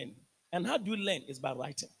to learn. And how do you learn? Is by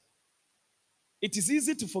writing. It is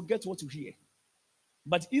easy to forget what you hear,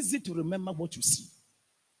 but easy to remember what you see.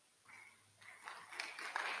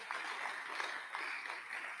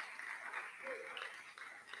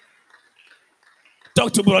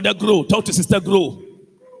 Talk to brother, grow. Talk to sister, grow.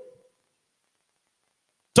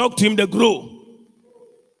 Talk to him, the grow.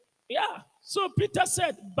 Yeah. So Peter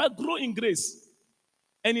said, but grow in grace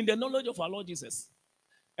and in the knowledge of our Lord Jesus.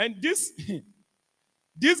 And this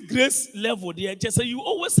grace level there, just say you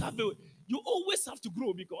always have to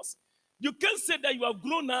grow, because you can't say that you have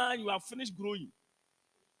grown now and you have finished growing.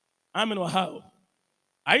 I mean, how?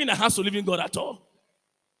 Are you in a house of living God at all?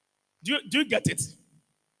 Do you get it?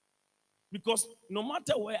 Because no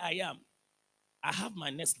matter where I am, I have my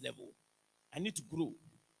next level. I need to grow.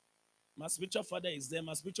 My spiritual father is there.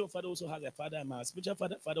 My spiritual father also has a father. And my spiritual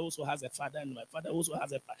father also has a father. And my father also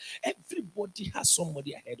has a father. Everybody has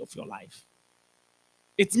somebody ahead of your life.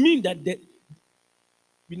 It means that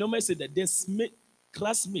we normally say that there's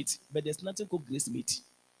classmates, but there's nothing called grace mate.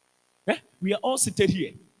 We are all seated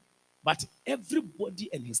here. But everybody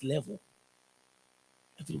and his level.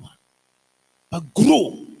 Everyone. But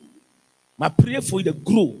grow. My prayer for you to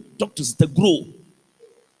grow. Talk to sister, grow.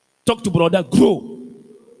 Talk to brother, grow.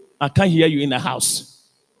 I can't hear you in the house.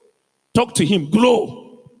 Talk to him,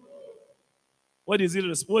 grow. What is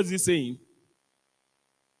he saying?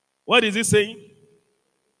 What is he saying?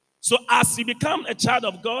 So as you become a child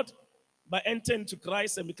of God, by entering into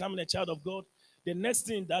Christ and becoming a child of God, the next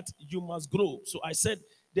thing that you must grow. So I said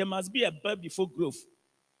there must be a birth before growth.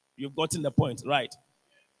 You've gotten the point, right?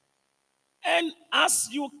 And as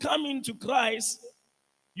you come into Christ,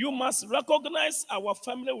 you must recognize our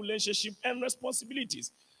family relationship and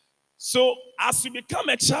responsibilities. So as you become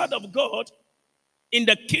a child of God in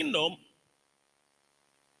the kingdom,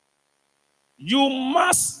 you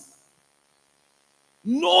must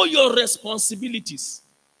know your responsibilities.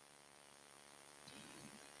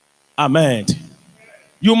 Amen.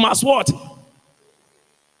 You must what?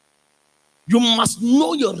 You must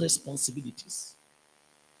know your responsibilities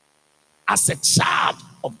as a child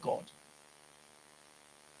of God.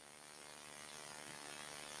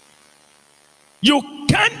 You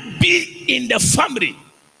can't be in the family.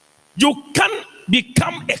 You can't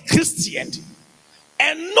become a Christian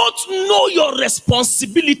and not know your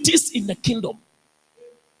responsibilities in the kingdom.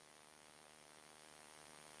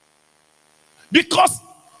 Because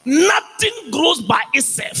nothing grows by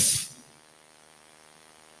itself.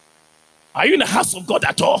 Are you in the house of God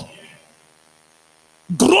at all?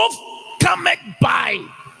 Growth cometh by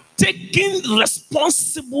taking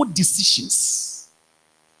responsible decisions,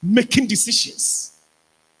 making decisions,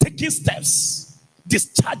 taking steps,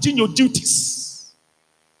 discharging your duties.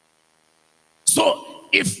 So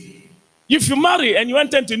if you marry and you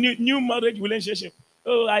enter into new marriage relationship,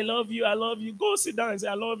 oh, I love you, go sit down and say,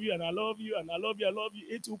 I love you, and I love you, and I love you, I love you.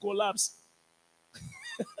 It will collapse.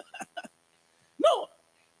 No,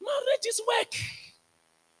 marriage is work.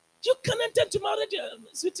 You can enter to marriage,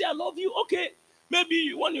 sweetie, I love you. Okay,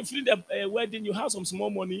 maybe when you finish the wedding, you have some small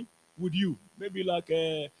money with you. Maybe like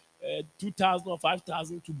 2,000 or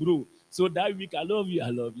 5,000 to bro. So that week, I love you, I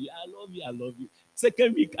love you, I love you, I love you.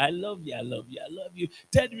 Second week, I love you, I love you, I love you.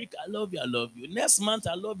 Third week, I love you, I love you. Next month,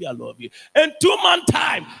 I love you, I love you. And 2 month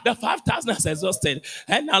time, the 5,000 has exhausted.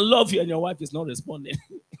 And I love you, and your wife is not responding.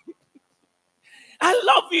 I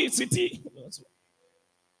love you, sweetie.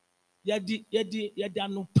 Your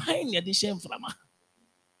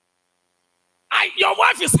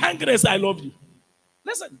wife is hungry, so I love you.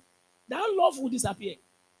 Listen, that love will disappear.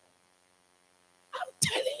 I'm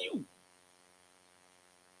telling you.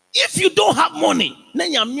 If you don't have money,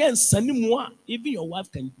 then even your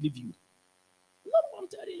wife can leave you. No, I'm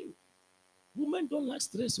telling you. Women don't like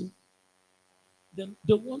stress. They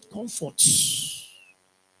want comfort.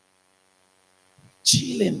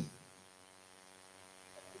 Chilling.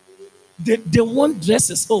 They want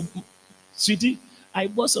dresses. Oh, sweetie, I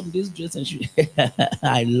bought some of these dresses and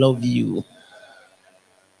I love you.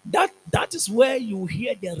 That is where you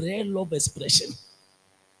hear the real love expression.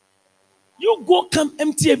 You go come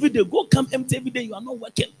empty every day. Go come empty every day. You are not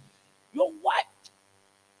working. Your wife.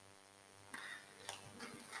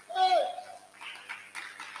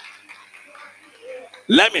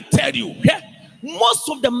 Let me tell you, most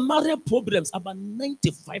of the marriage problems, about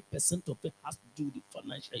 95% of it has to do with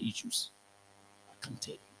financial issues. I can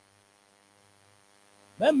tell you.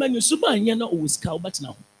 When you super and you're not always cow, but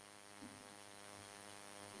now.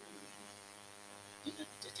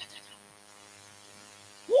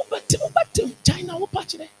 China, what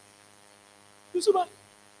patch there? You super.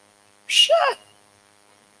 Sure.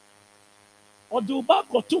 Adobah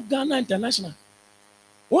or to Ghana International.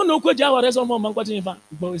 Oh no, Jawa reason more man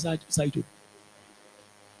in side.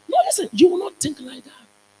 No, listen, you will not think like that.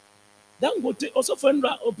 Then go take also friend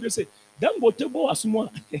say, then go table as more.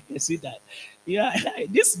 See that? Yeah,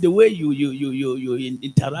 this is the way you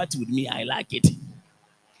interact with me. I like it.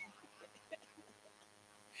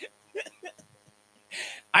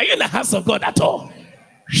 Are you in the house of God at all?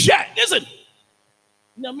 Yeah, listen.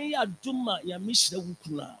 No, I'm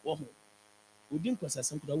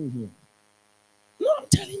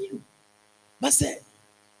telling you. But say,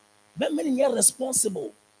 but many are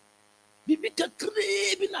responsible. Bibi ka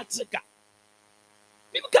crave na treka.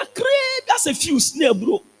 Bibi ka crave, that's a few snare,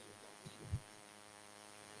 bro.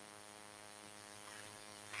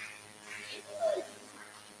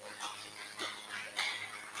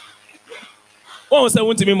 What was I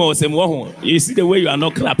want to me more? You see the way you are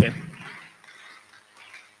not clapping.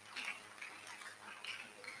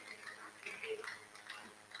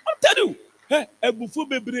 I'll tell you. A buffo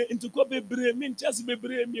bebre into ko bebre, min chess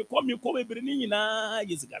bebre, me come you come bebre ni na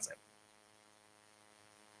yes gasa.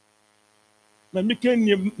 Na me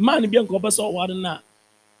ken man bi anko ba so ware na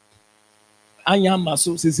anya ma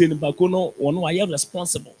so sese ni ba ko no wono aye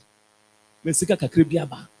responsible. Me sika kakra bi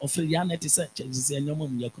aba ofre ya na te se chese anyoma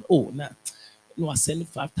mu yakro. Oh na no I send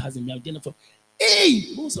 5,000 me agena for.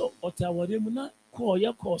 Hey, mo so otaware mu na call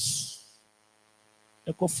your course.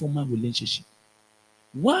 E ko formal relationship.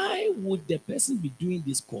 Why would the person be doing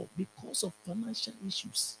this call? Because of financial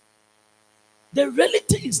issues. The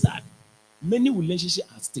reality is that many relationships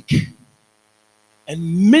are at stake.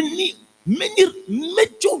 And many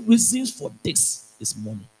major reasons for this is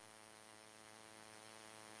money.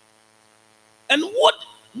 And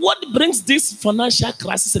what brings this financial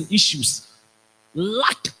crisis and issues?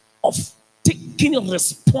 Lack of taking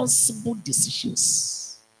responsible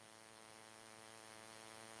decisions.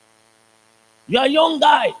 You are a young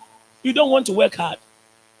guy. You don't want to work hard.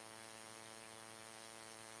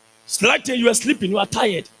 It's like you are sleeping, you are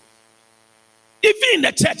tired. Even in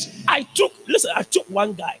the church, I took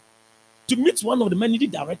one guy to meet one of the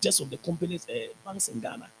managing directors of the company's banks in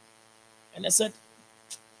Ghana. And I said,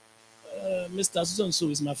 Mr. So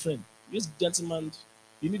is my friend. This gentleman,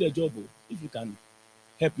 you need a job, if you can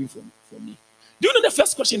help him for me. Do you know the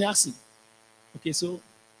first question he asked me? Okay, so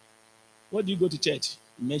what do you go to church?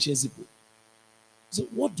 He mentioned Zippo. So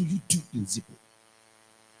what do you do in Zippo?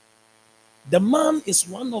 The man is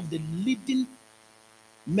one of the leading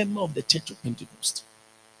members of the Church of Pentecost.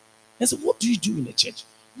 I said, what do you do in the church?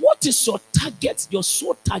 What is your target, your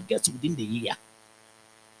sole target within the year?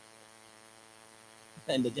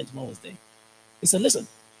 And the gentleman was there. He said, listen,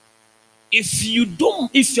 if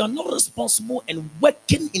you're not responsible and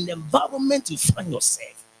working in the environment you find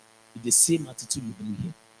yourself, with the same attitude you bring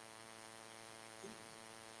here.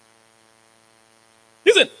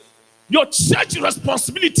 Listen, your church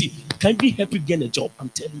responsibility can be help you get a job, I'm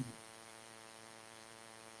telling you.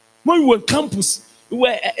 When we were on campus, we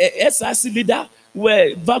were SRC leader, we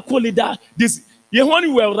were VACO leader. When we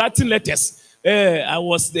were writing letters, I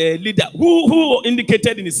was the leader. Who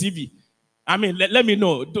indicated in the CV? I mean, let me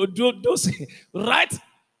know. Those right?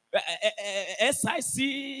 SIC,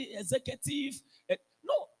 executive.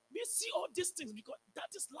 No, we see all these things because that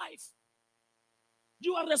is life.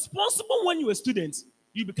 You are responsible when you're a student.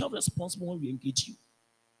 You become responsible when we engage you.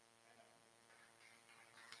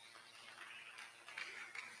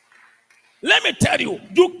 Let me tell you,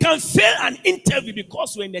 you can fail an interview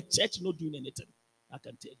because you're in the church not doing anything. I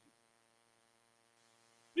can tell you.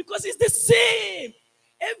 Because it's the same.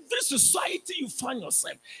 Every society you find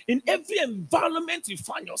yourself, in every environment you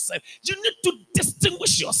find yourself, you need to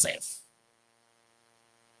distinguish yourself.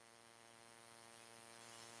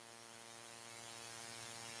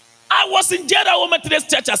 I was in Jeddah Methodist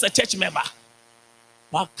Church as a church member.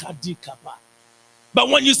 But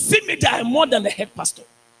when you see me there, I'm more than the head pastor.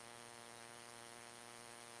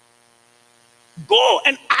 Go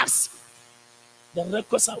and ask. The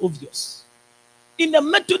records are obvious. In the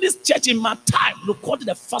Methodist Church in my time, recorded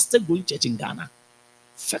the fastest growing church in Ghana.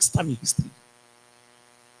 First time in history.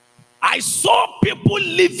 I saw people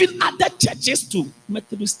leaving other churches to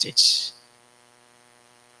Methodist Church.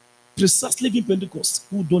 Precisely in Pentecost,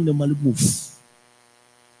 who don't normally move.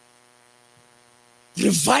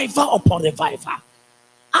 Revival upon revival.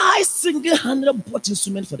 I single-handedly bought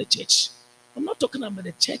instruments for the church. I'm not talking about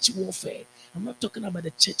the church warfare. I'm not talking about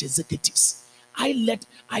the church executives. I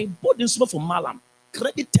bought instruments for Malam,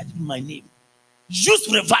 credited in my name,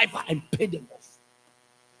 used revival and paid them off.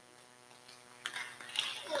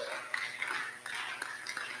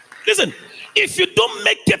 Listen, if you don't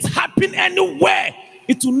make it happen anywhere,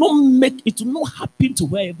 it will not happen to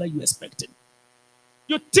wherever you expect it.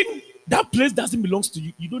 You think that place doesn't belong to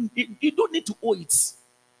you. You don't need to owe it.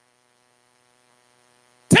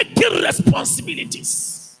 Taking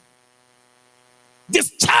responsibilities.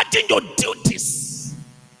 Discharging your duties.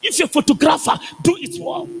 If you're a photographer, do it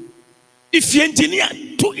well. If you're an engineer,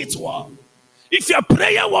 do it well. If you're a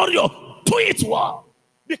prayer warrior, do it well.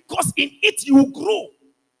 Because in it you will grow.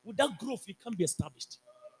 Without growth, it can't be established.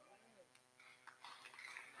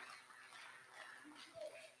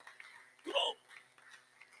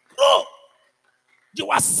 Grow. You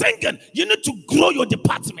are singing. You need to grow your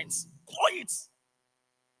departments. Grow it.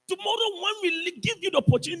 Tomorrow, when we give you the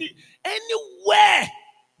opportunity, anywhere,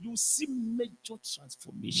 you see major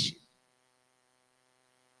transformation.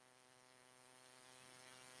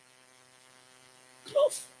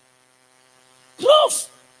 Growth.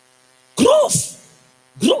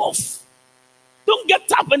 Don't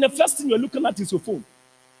get up and the first thing you're looking at is your phone.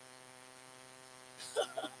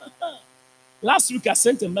 Last week, I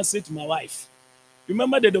sent a message to my wife.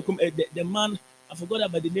 Remember the man, I forgot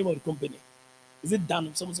about the name of the company. Is it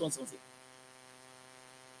Dan? Something.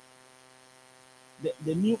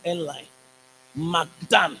 The new airline,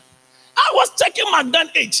 McDan. I was checking McDan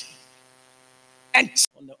age. And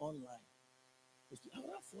on the online.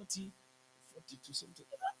 Around 40, 42, something.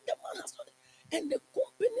 The man has done it. And the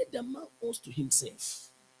company the man owns to himself.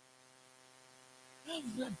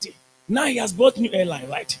 Every day. Now he has bought new airline,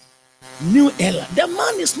 right? New era. The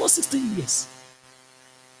man is not 60 years.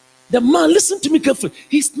 The man, listen to me carefully,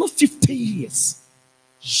 he's not 50 years.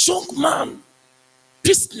 Young man,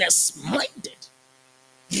 business minded,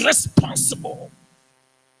 responsible.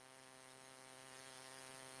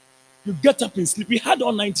 You get up and sleep. We had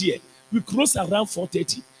all night here. We closed around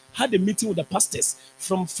 4:30. Had a meeting with the pastors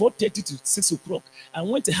from 4:30 to 6 o'clock. I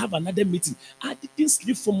went to have another meeting. I didn't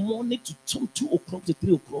sleep from morning to 2 o'clock to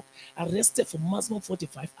 3 o'clock. I rested for maximum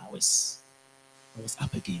 45 hours. I was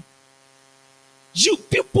up again. You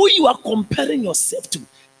people you are comparing yourself to,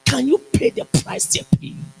 can you pay the price they're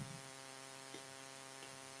paying?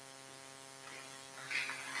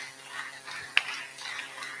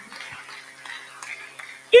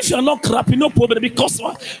 If you're not crappy, no problem, because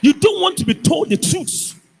you don't want to be told the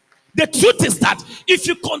truth. The truth is that if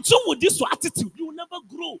you continue with this attitude, you will never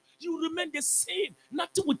grow. You will remain the same.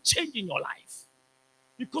 Nothing will change in your life.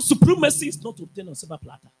 Because supremacy is not obtained on silver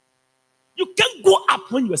platter. You can't go up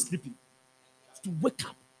when you are sleeping. You have to wake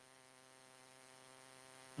up.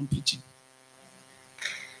 I'm preaching.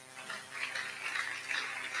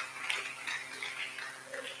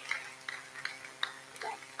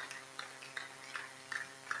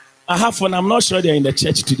 I have one. I'm not sure they're in the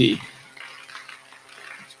church today.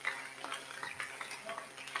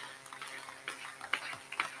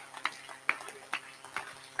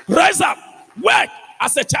 Rise up. Work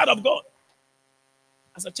as a child of God.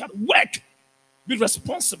 As a child, work. Be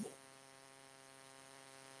responsible.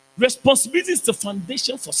 Responsibility is the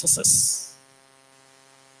foundation for success.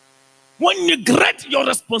 When you neglect your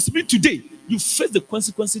responsibility today, you face the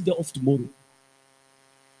consequences thereof tomorrow.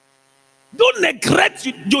 Don't neglect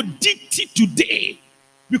your duty today,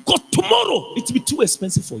 because tomorrow it will be too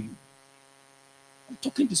expensive for you. I'm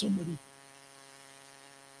talking to somebody.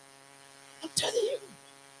 I'm telling you.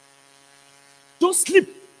 Don't sleep.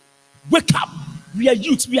 Wake up. We are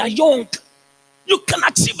youth. We are young. You can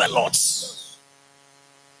achieve a lot.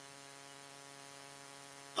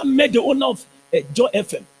 I met the owner of Joy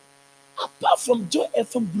FM. Apart from Joy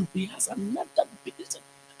FM group, he has another business.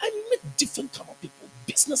 I met different kind of people,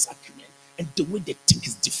 business acumen, and the way they think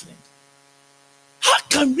is different. How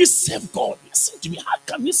can we serve God? Listen to me. How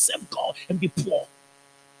can we serve God and be poor?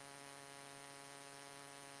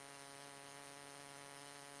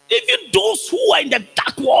 Even those who are in the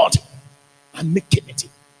dark world are making it.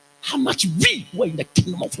 How much we were in the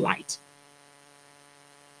kingdom of light.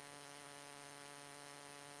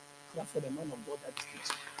 Clap for the man of God that is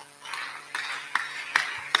preaching.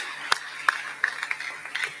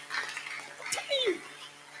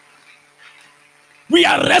 We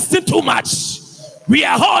are resting too much. We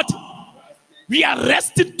are hot. We are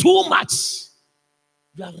resting too much.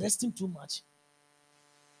 We are resting too much.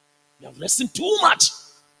 We are resting too much.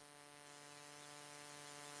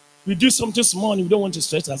 We do something small and we don't want to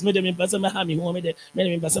stretch us. Made them in person, made them in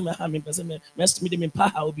person, made them in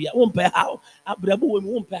power. Be won't pay how. Abrabu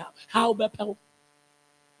won't pay how. How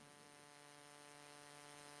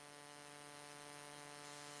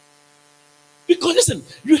because listen,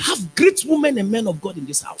 you have great women and men of God in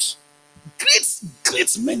this house.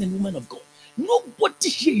 Great men and women of God. Nobody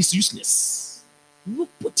here is useless.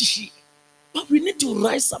 Nobody here. But we need to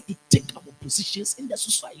rise up to take our positions in the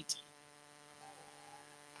society.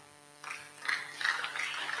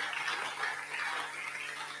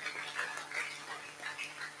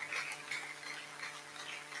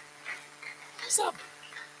 Rise up.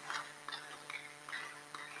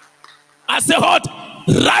 I say, hot,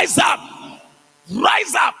 rise up.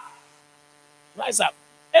 Rise up. Rise up.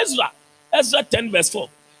 Ezra 10 verse 4.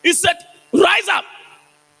 He said, rise up.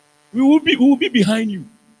 We will be behind you.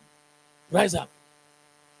 Rise up.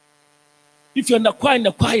 If you're in the choir and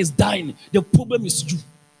the choir is dying, the problem is you.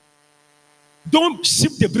 Don't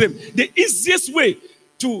shift the blame. The easiest way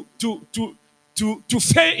to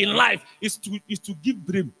fail in life is to give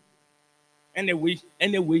blame. Anyway,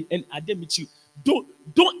 and I didn't meet you. Don't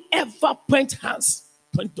ever point hands.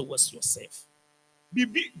 Point towards yourself.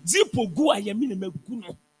 Forget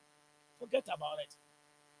about it.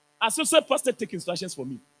 Associate pastor take instructions for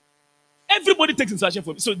me. Everybody takes instructions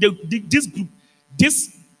for me. So this group,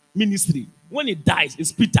 this ministry, when it dies,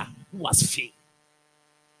 it's Peter who has failed.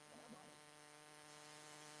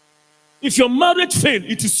 If your marriage failed,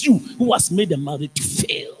 it is you who has made the marriage to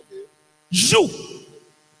fail. You.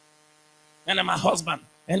 And I'm a husband.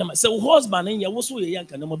 And I'm a husband. And you're also a young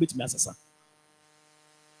and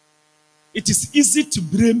it is easy to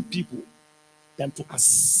blame people than to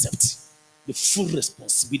accept the full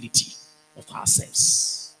responsibility of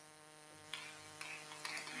ourselves.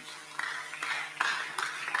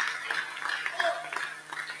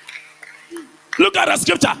 Look at the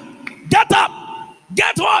scripture. Get up.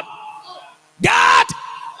 Get what?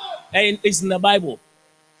 And it's in the Bible.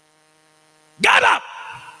 Get up.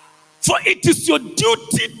 For it is your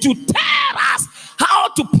duty to tell us how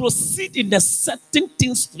to proceed in the certain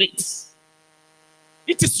things straight.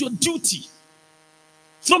 It is your duty.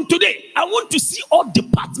 From today, I want to see all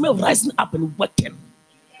departments rising up and working.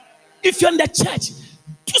 If you're in the church,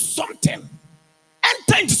 do something.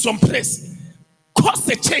 Enter into some place. Cause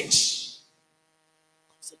a change.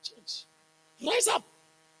 Cause a change. Rise up.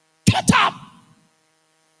 Get up.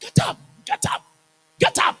 Get up. Get up.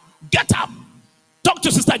 Get up. Get up. Talk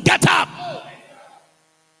to sister. Get up.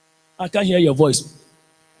 I can't hear your voice.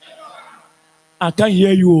 I can't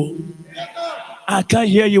hear you. I can't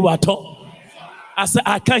hear you at all. I said,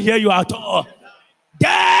 I can't hear you at all.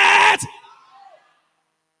 Get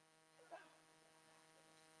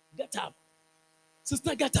up.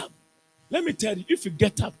 Sister, get up. Let me tell you, if you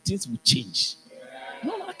get up, things will change.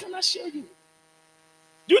 No, I can assure you.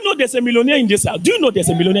 Do you know there's a millionaire in this house? Do you know there's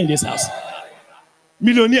a millionaire in this house?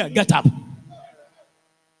 Millionaire, get up.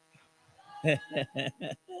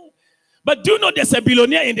 But do you know there's a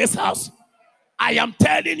billionaire in this house? I am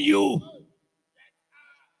telling you.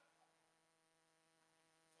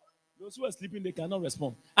 Those who are sleeping, they cannot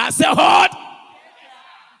respond. I say, hold.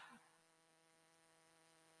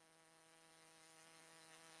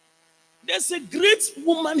 There's a great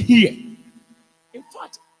woman here. In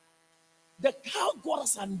fact, how God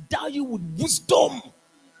has endowed you with wisdom.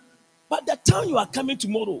 But the time you are coming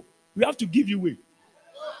tomorrow, we have to give you way.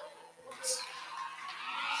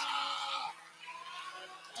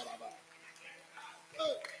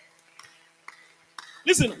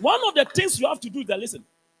 Listen, one of the things you have to do is that, listen,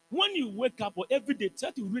 when you wake up or every day,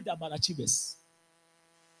 try to read about achievers.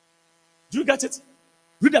 Do you get it?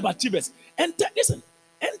 Read about achievers. Enter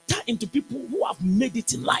into people who have made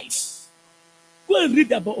it in life. Go and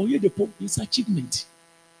read about Oyedepo, his achievement.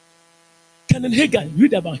 Kenneth Hagin,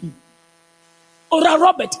 read about him. Ora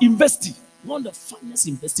Robert, investing. One of the finest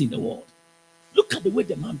investors in the world. Look at the way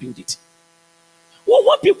the man built it. Well,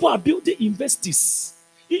 what people are building investors,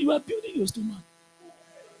 you are building your stomach.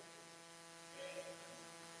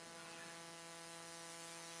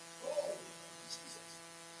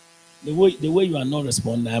 The way you are not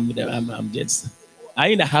responding, I'm just. Are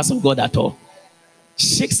you in the house of God at all?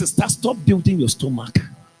 Shake sister, stop building your stomach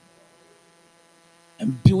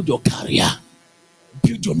and build your career,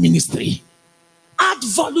 build your ministry. Add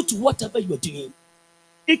value to whatever you are doing.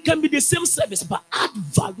 It can be the same service, but add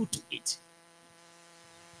value to it.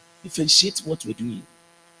 Differentiate what we're doing.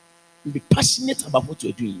 Be passionate about what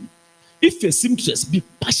you're doing. If you're seamstress, be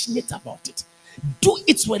passionate about it. Do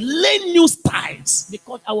it well. Learn new styles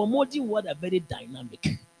because our modern world are very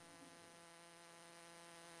dynamic.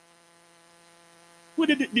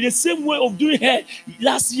 The same way of doing hair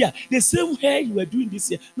last year, the same hair you were doing this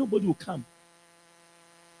year, nobody will come.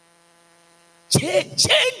 Change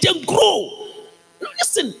and grow.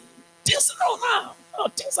 Listen, things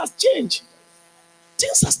has changed.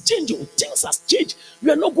 Things has changed. Things has changed. We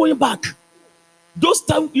are not going back. Those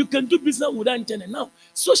times you can do business without internet. Now,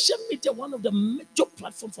 social media, one of the major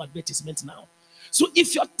platforms for advertisement now. So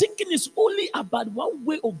if your thinking is only about one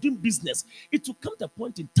way of doing business, it will come to a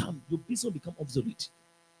point in time your business will become obsolete.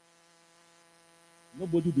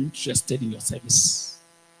 Nobody will be interested in your service.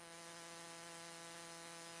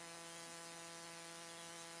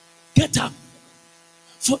 Get up.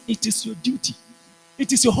 For it is your duty.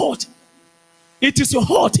 It is your heart. It is your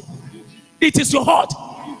heart. It is your heart.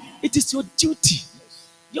 It is your duty.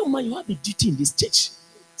 Young man, you have a duty in this church.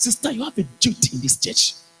 Sister, you have a duty in this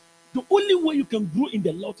church. The only way you can grow in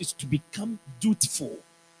the Lord is to become dutiful.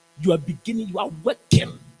 You are beginning, you are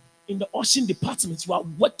working in the ocean department. You are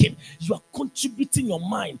working. You are contributing your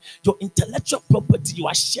mind, your intellectual property. You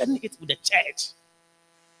are sharing it with the church.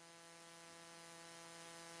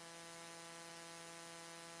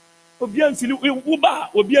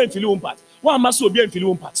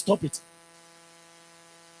 Stop it.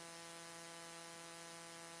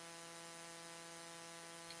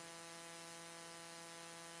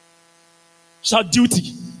 Shout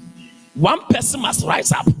duty. One person must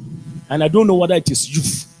rise up. And I don't know whether it is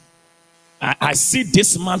youth. I see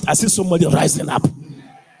this month, I see somebody rising up.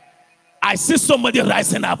 I see somebody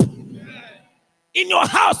rising up. In your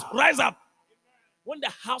house, rise up. When the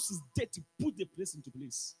house is dirty, put the place into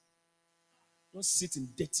place. Don't sit in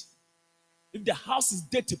dirty. If the house is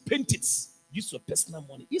dirty, paint it. Use your personal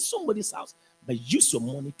money. It's somebody's house, but use your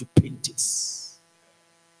money to paint it.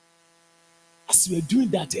 As you are doing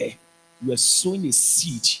that, you are sowing a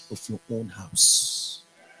seed of your own house.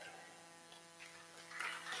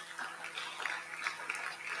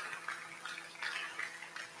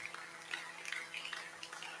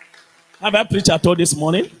 Have I preached at all this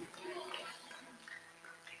morning?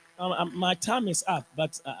 my time is up,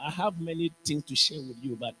 but I have many things to share with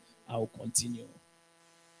you, but I will continue.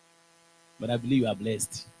 But I believe you are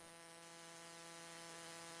blessed.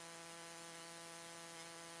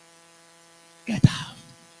 Get up.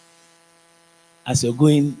 As you're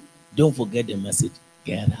going, don't forget the message.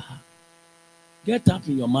 Get up. Get up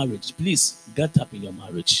in your marriage. Please, get up in your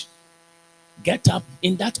marriage. Get up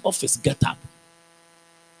in that office. Get up.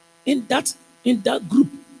 In that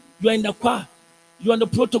group, you are in the choir. You are in the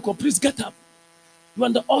protocol. Please get up. You are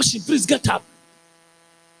in the ocean. Please get up.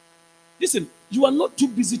 Listen, you are not too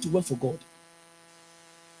busy to work for God.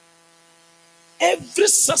 Every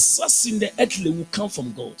success in the earthly will come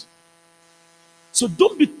from God. So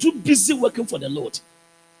don't be too busy working for the Lord.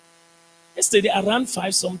 Yesterday, around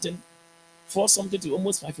 5 something, 4 something to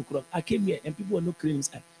almost 5 o'clock, I came here and people were not cleaning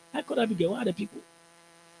inside. How could I be getting? Where are the people?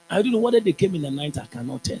 I don't know whether they came in the night, I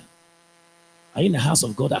cannot tell. Are you in the house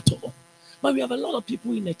of God at all? But we have a lot of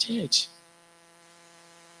people in the church.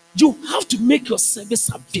 You have to make your service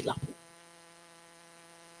available.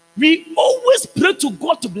 We always pray to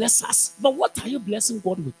God to bless us. But what are you blessing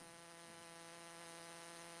God with?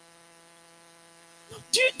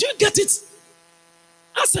 Do you get it?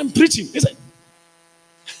 As I'm preaching, listen.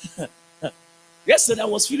 Yesterday I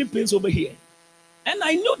was feeling pains over here. And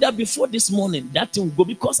I know that before this morning, that thing will go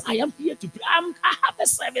because I am here to pray. I have a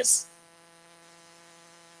service.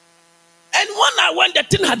 And when I went, the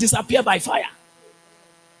thing had disappeared by fire.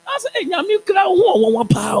 I said, hey, you cry one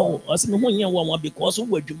power. I said, no, because who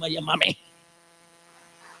would you, my mommy?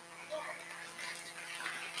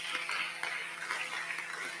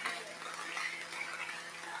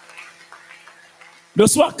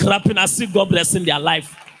 Those who are clapping, I see God blessing their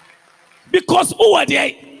life. Because who are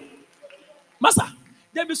they? Master,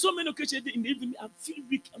 there be so many occasions in the evening, I feel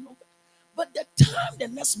weak. But the time the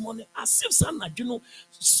next morning, as if some,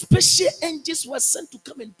 special angels were sent to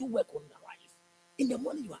come and do work on your life. In the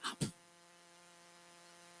morning, you are up.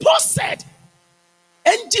 Paul said,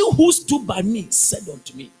 angel who stood by me said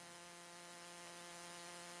unto me,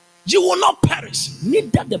 you will not perish,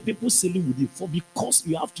 neither the people sailing with you, for because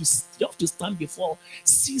you have to stand before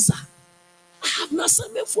Caesar. I have an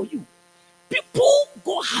assignment for you. People,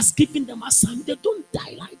 God has given them assignment. They don't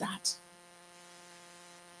die like that.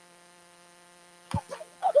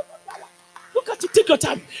 Look at it, take your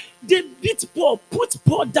time. They beat Paul, put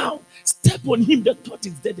Paul down, step on him, they thought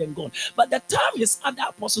he's dead and gone. But the time his other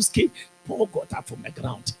apostles came, Paul got up from the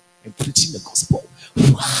ground and preaching the gospel.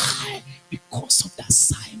 Why? Because of the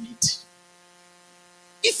assignment.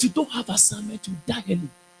 If you don't have assignment, you die early.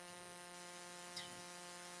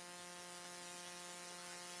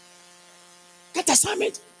 Get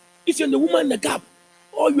assignment. If you're the woman in the gap,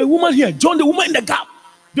 or you're a woman here, join the woman in the gap.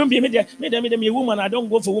 Don't be a woman. I don't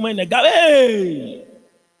go for woman in the gap. Hey,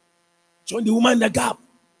 join the woman in the gap.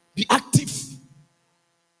 Be active.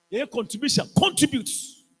 Your contribution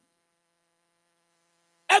contributes.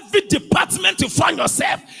 Every department you find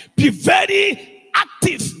yourself, be very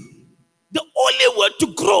active. The only way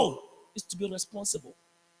to grow is to be responsible.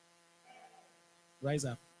 Rise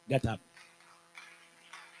up. Get up.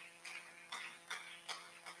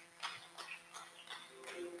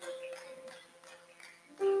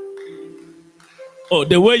 Oh,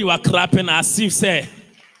 the way you are clapping as if say.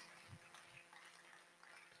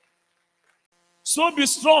 So be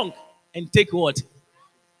strong and take what?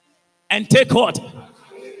 And take what?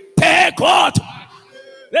 Take what?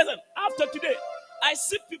 Listen, after today, I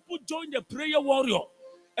see people join the prayer warrior.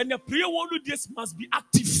 And the prayer warrior just must be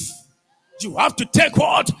active. You have to take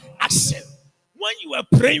what? Action. When you are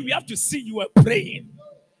praying, we have to see you are praying.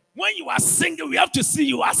 When you are singing, we have to see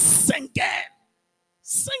you are singing.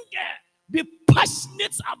 Sing it. Be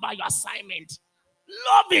passionate about your assignment.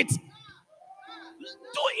 Love it. Do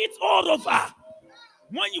it all over.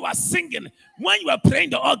 When you are singing, when you are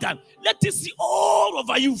praying the organ, let it see all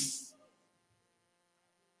over you.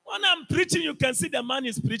 When I'm preaching, you can see the man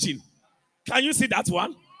is preaching. Can you see that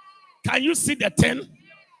one? Can you see the 10?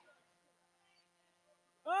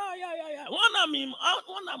 Oh, yeah.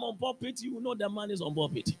 When I'm on pulpit, you know the man is on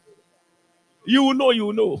pulpit. You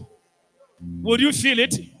will know. Would you feel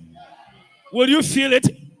it? Will you feel it?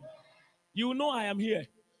 You know I am here.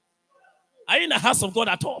 Are you in the house of God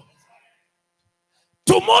at all?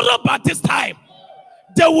 Tomorrow by this time,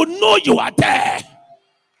 they will know you are there.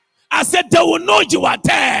 I said they will know you are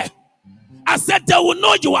there. I said they will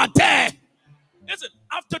know you are there. Listen,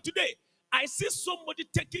 after today, I see somebody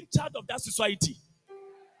taking charge of that society.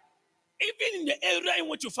 Even in the area in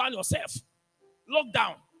which you find yourself.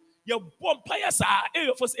 Lockdown. Your vampires are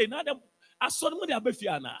another. I saw them they are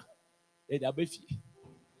befiana. They are befi.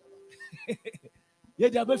 Yeah,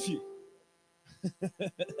 they are befi.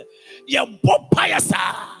 Yeah, Bob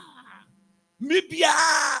Piasa. Maybe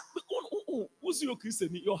who's your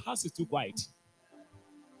Christian? Your house is too quiet.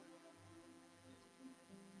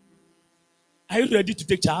 Are you ready to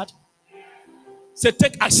take charge? Say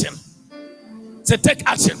take action. Say take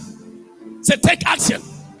action. Say take action.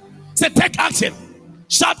 Say take action.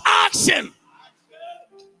 Shout action.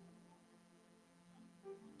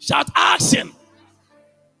 Shout action.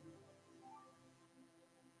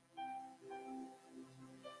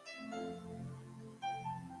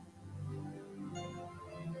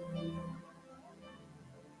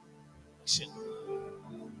 Action.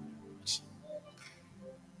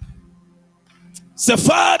 Say,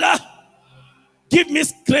 Father, give me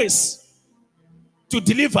grace to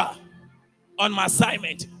deliver on my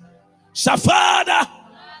assignment. Say, Father,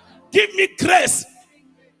 give me grace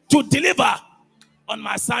to deliver on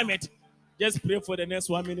my assignment. Just pray for the next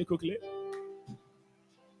 1 minute quickly.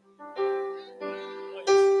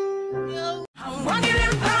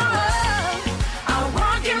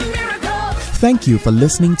 Thank you for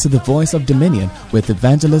listening to the Voice of Dominion with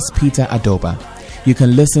Evangelist Peter Adobah. You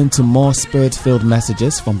can listen to more spirit-filled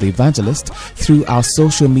messages from the evangelist through our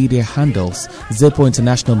social media handles, Zippo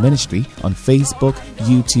International Ministry on Facebook,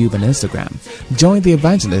 YouTube, and Instagram. Join the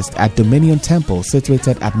evangelist at Dominion Temple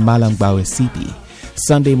situated at Malangbawe CP.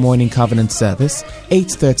 Sunday morning covenant service,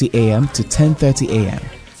 8:30 a.m. to 10:30 a.m.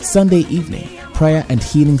 Sunday evening, prayer and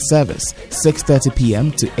healing service, 6:30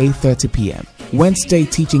 p.m. to 8:30 p.m. Wednesday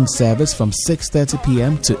teaching service from 6:30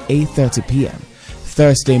 p.m. to 8:30 p.m.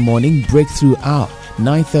 Thursday morning breakthrough hour,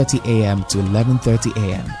 9:30 a.m. to 11:30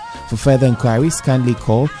 a.m. For further inquiries, kindly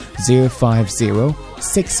call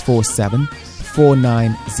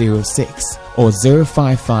 050-647-4906 or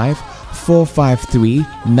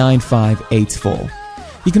 055-453-9584.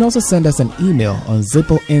 You can also send us an email on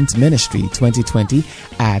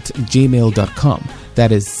zippointministry2020@gmail.com.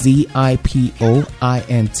 That is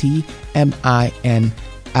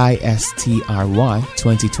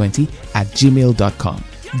ZIPOINTMINISTRY2020@gmail.com.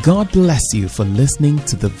 God bless you for listening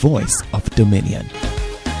to the Voice of Dominion.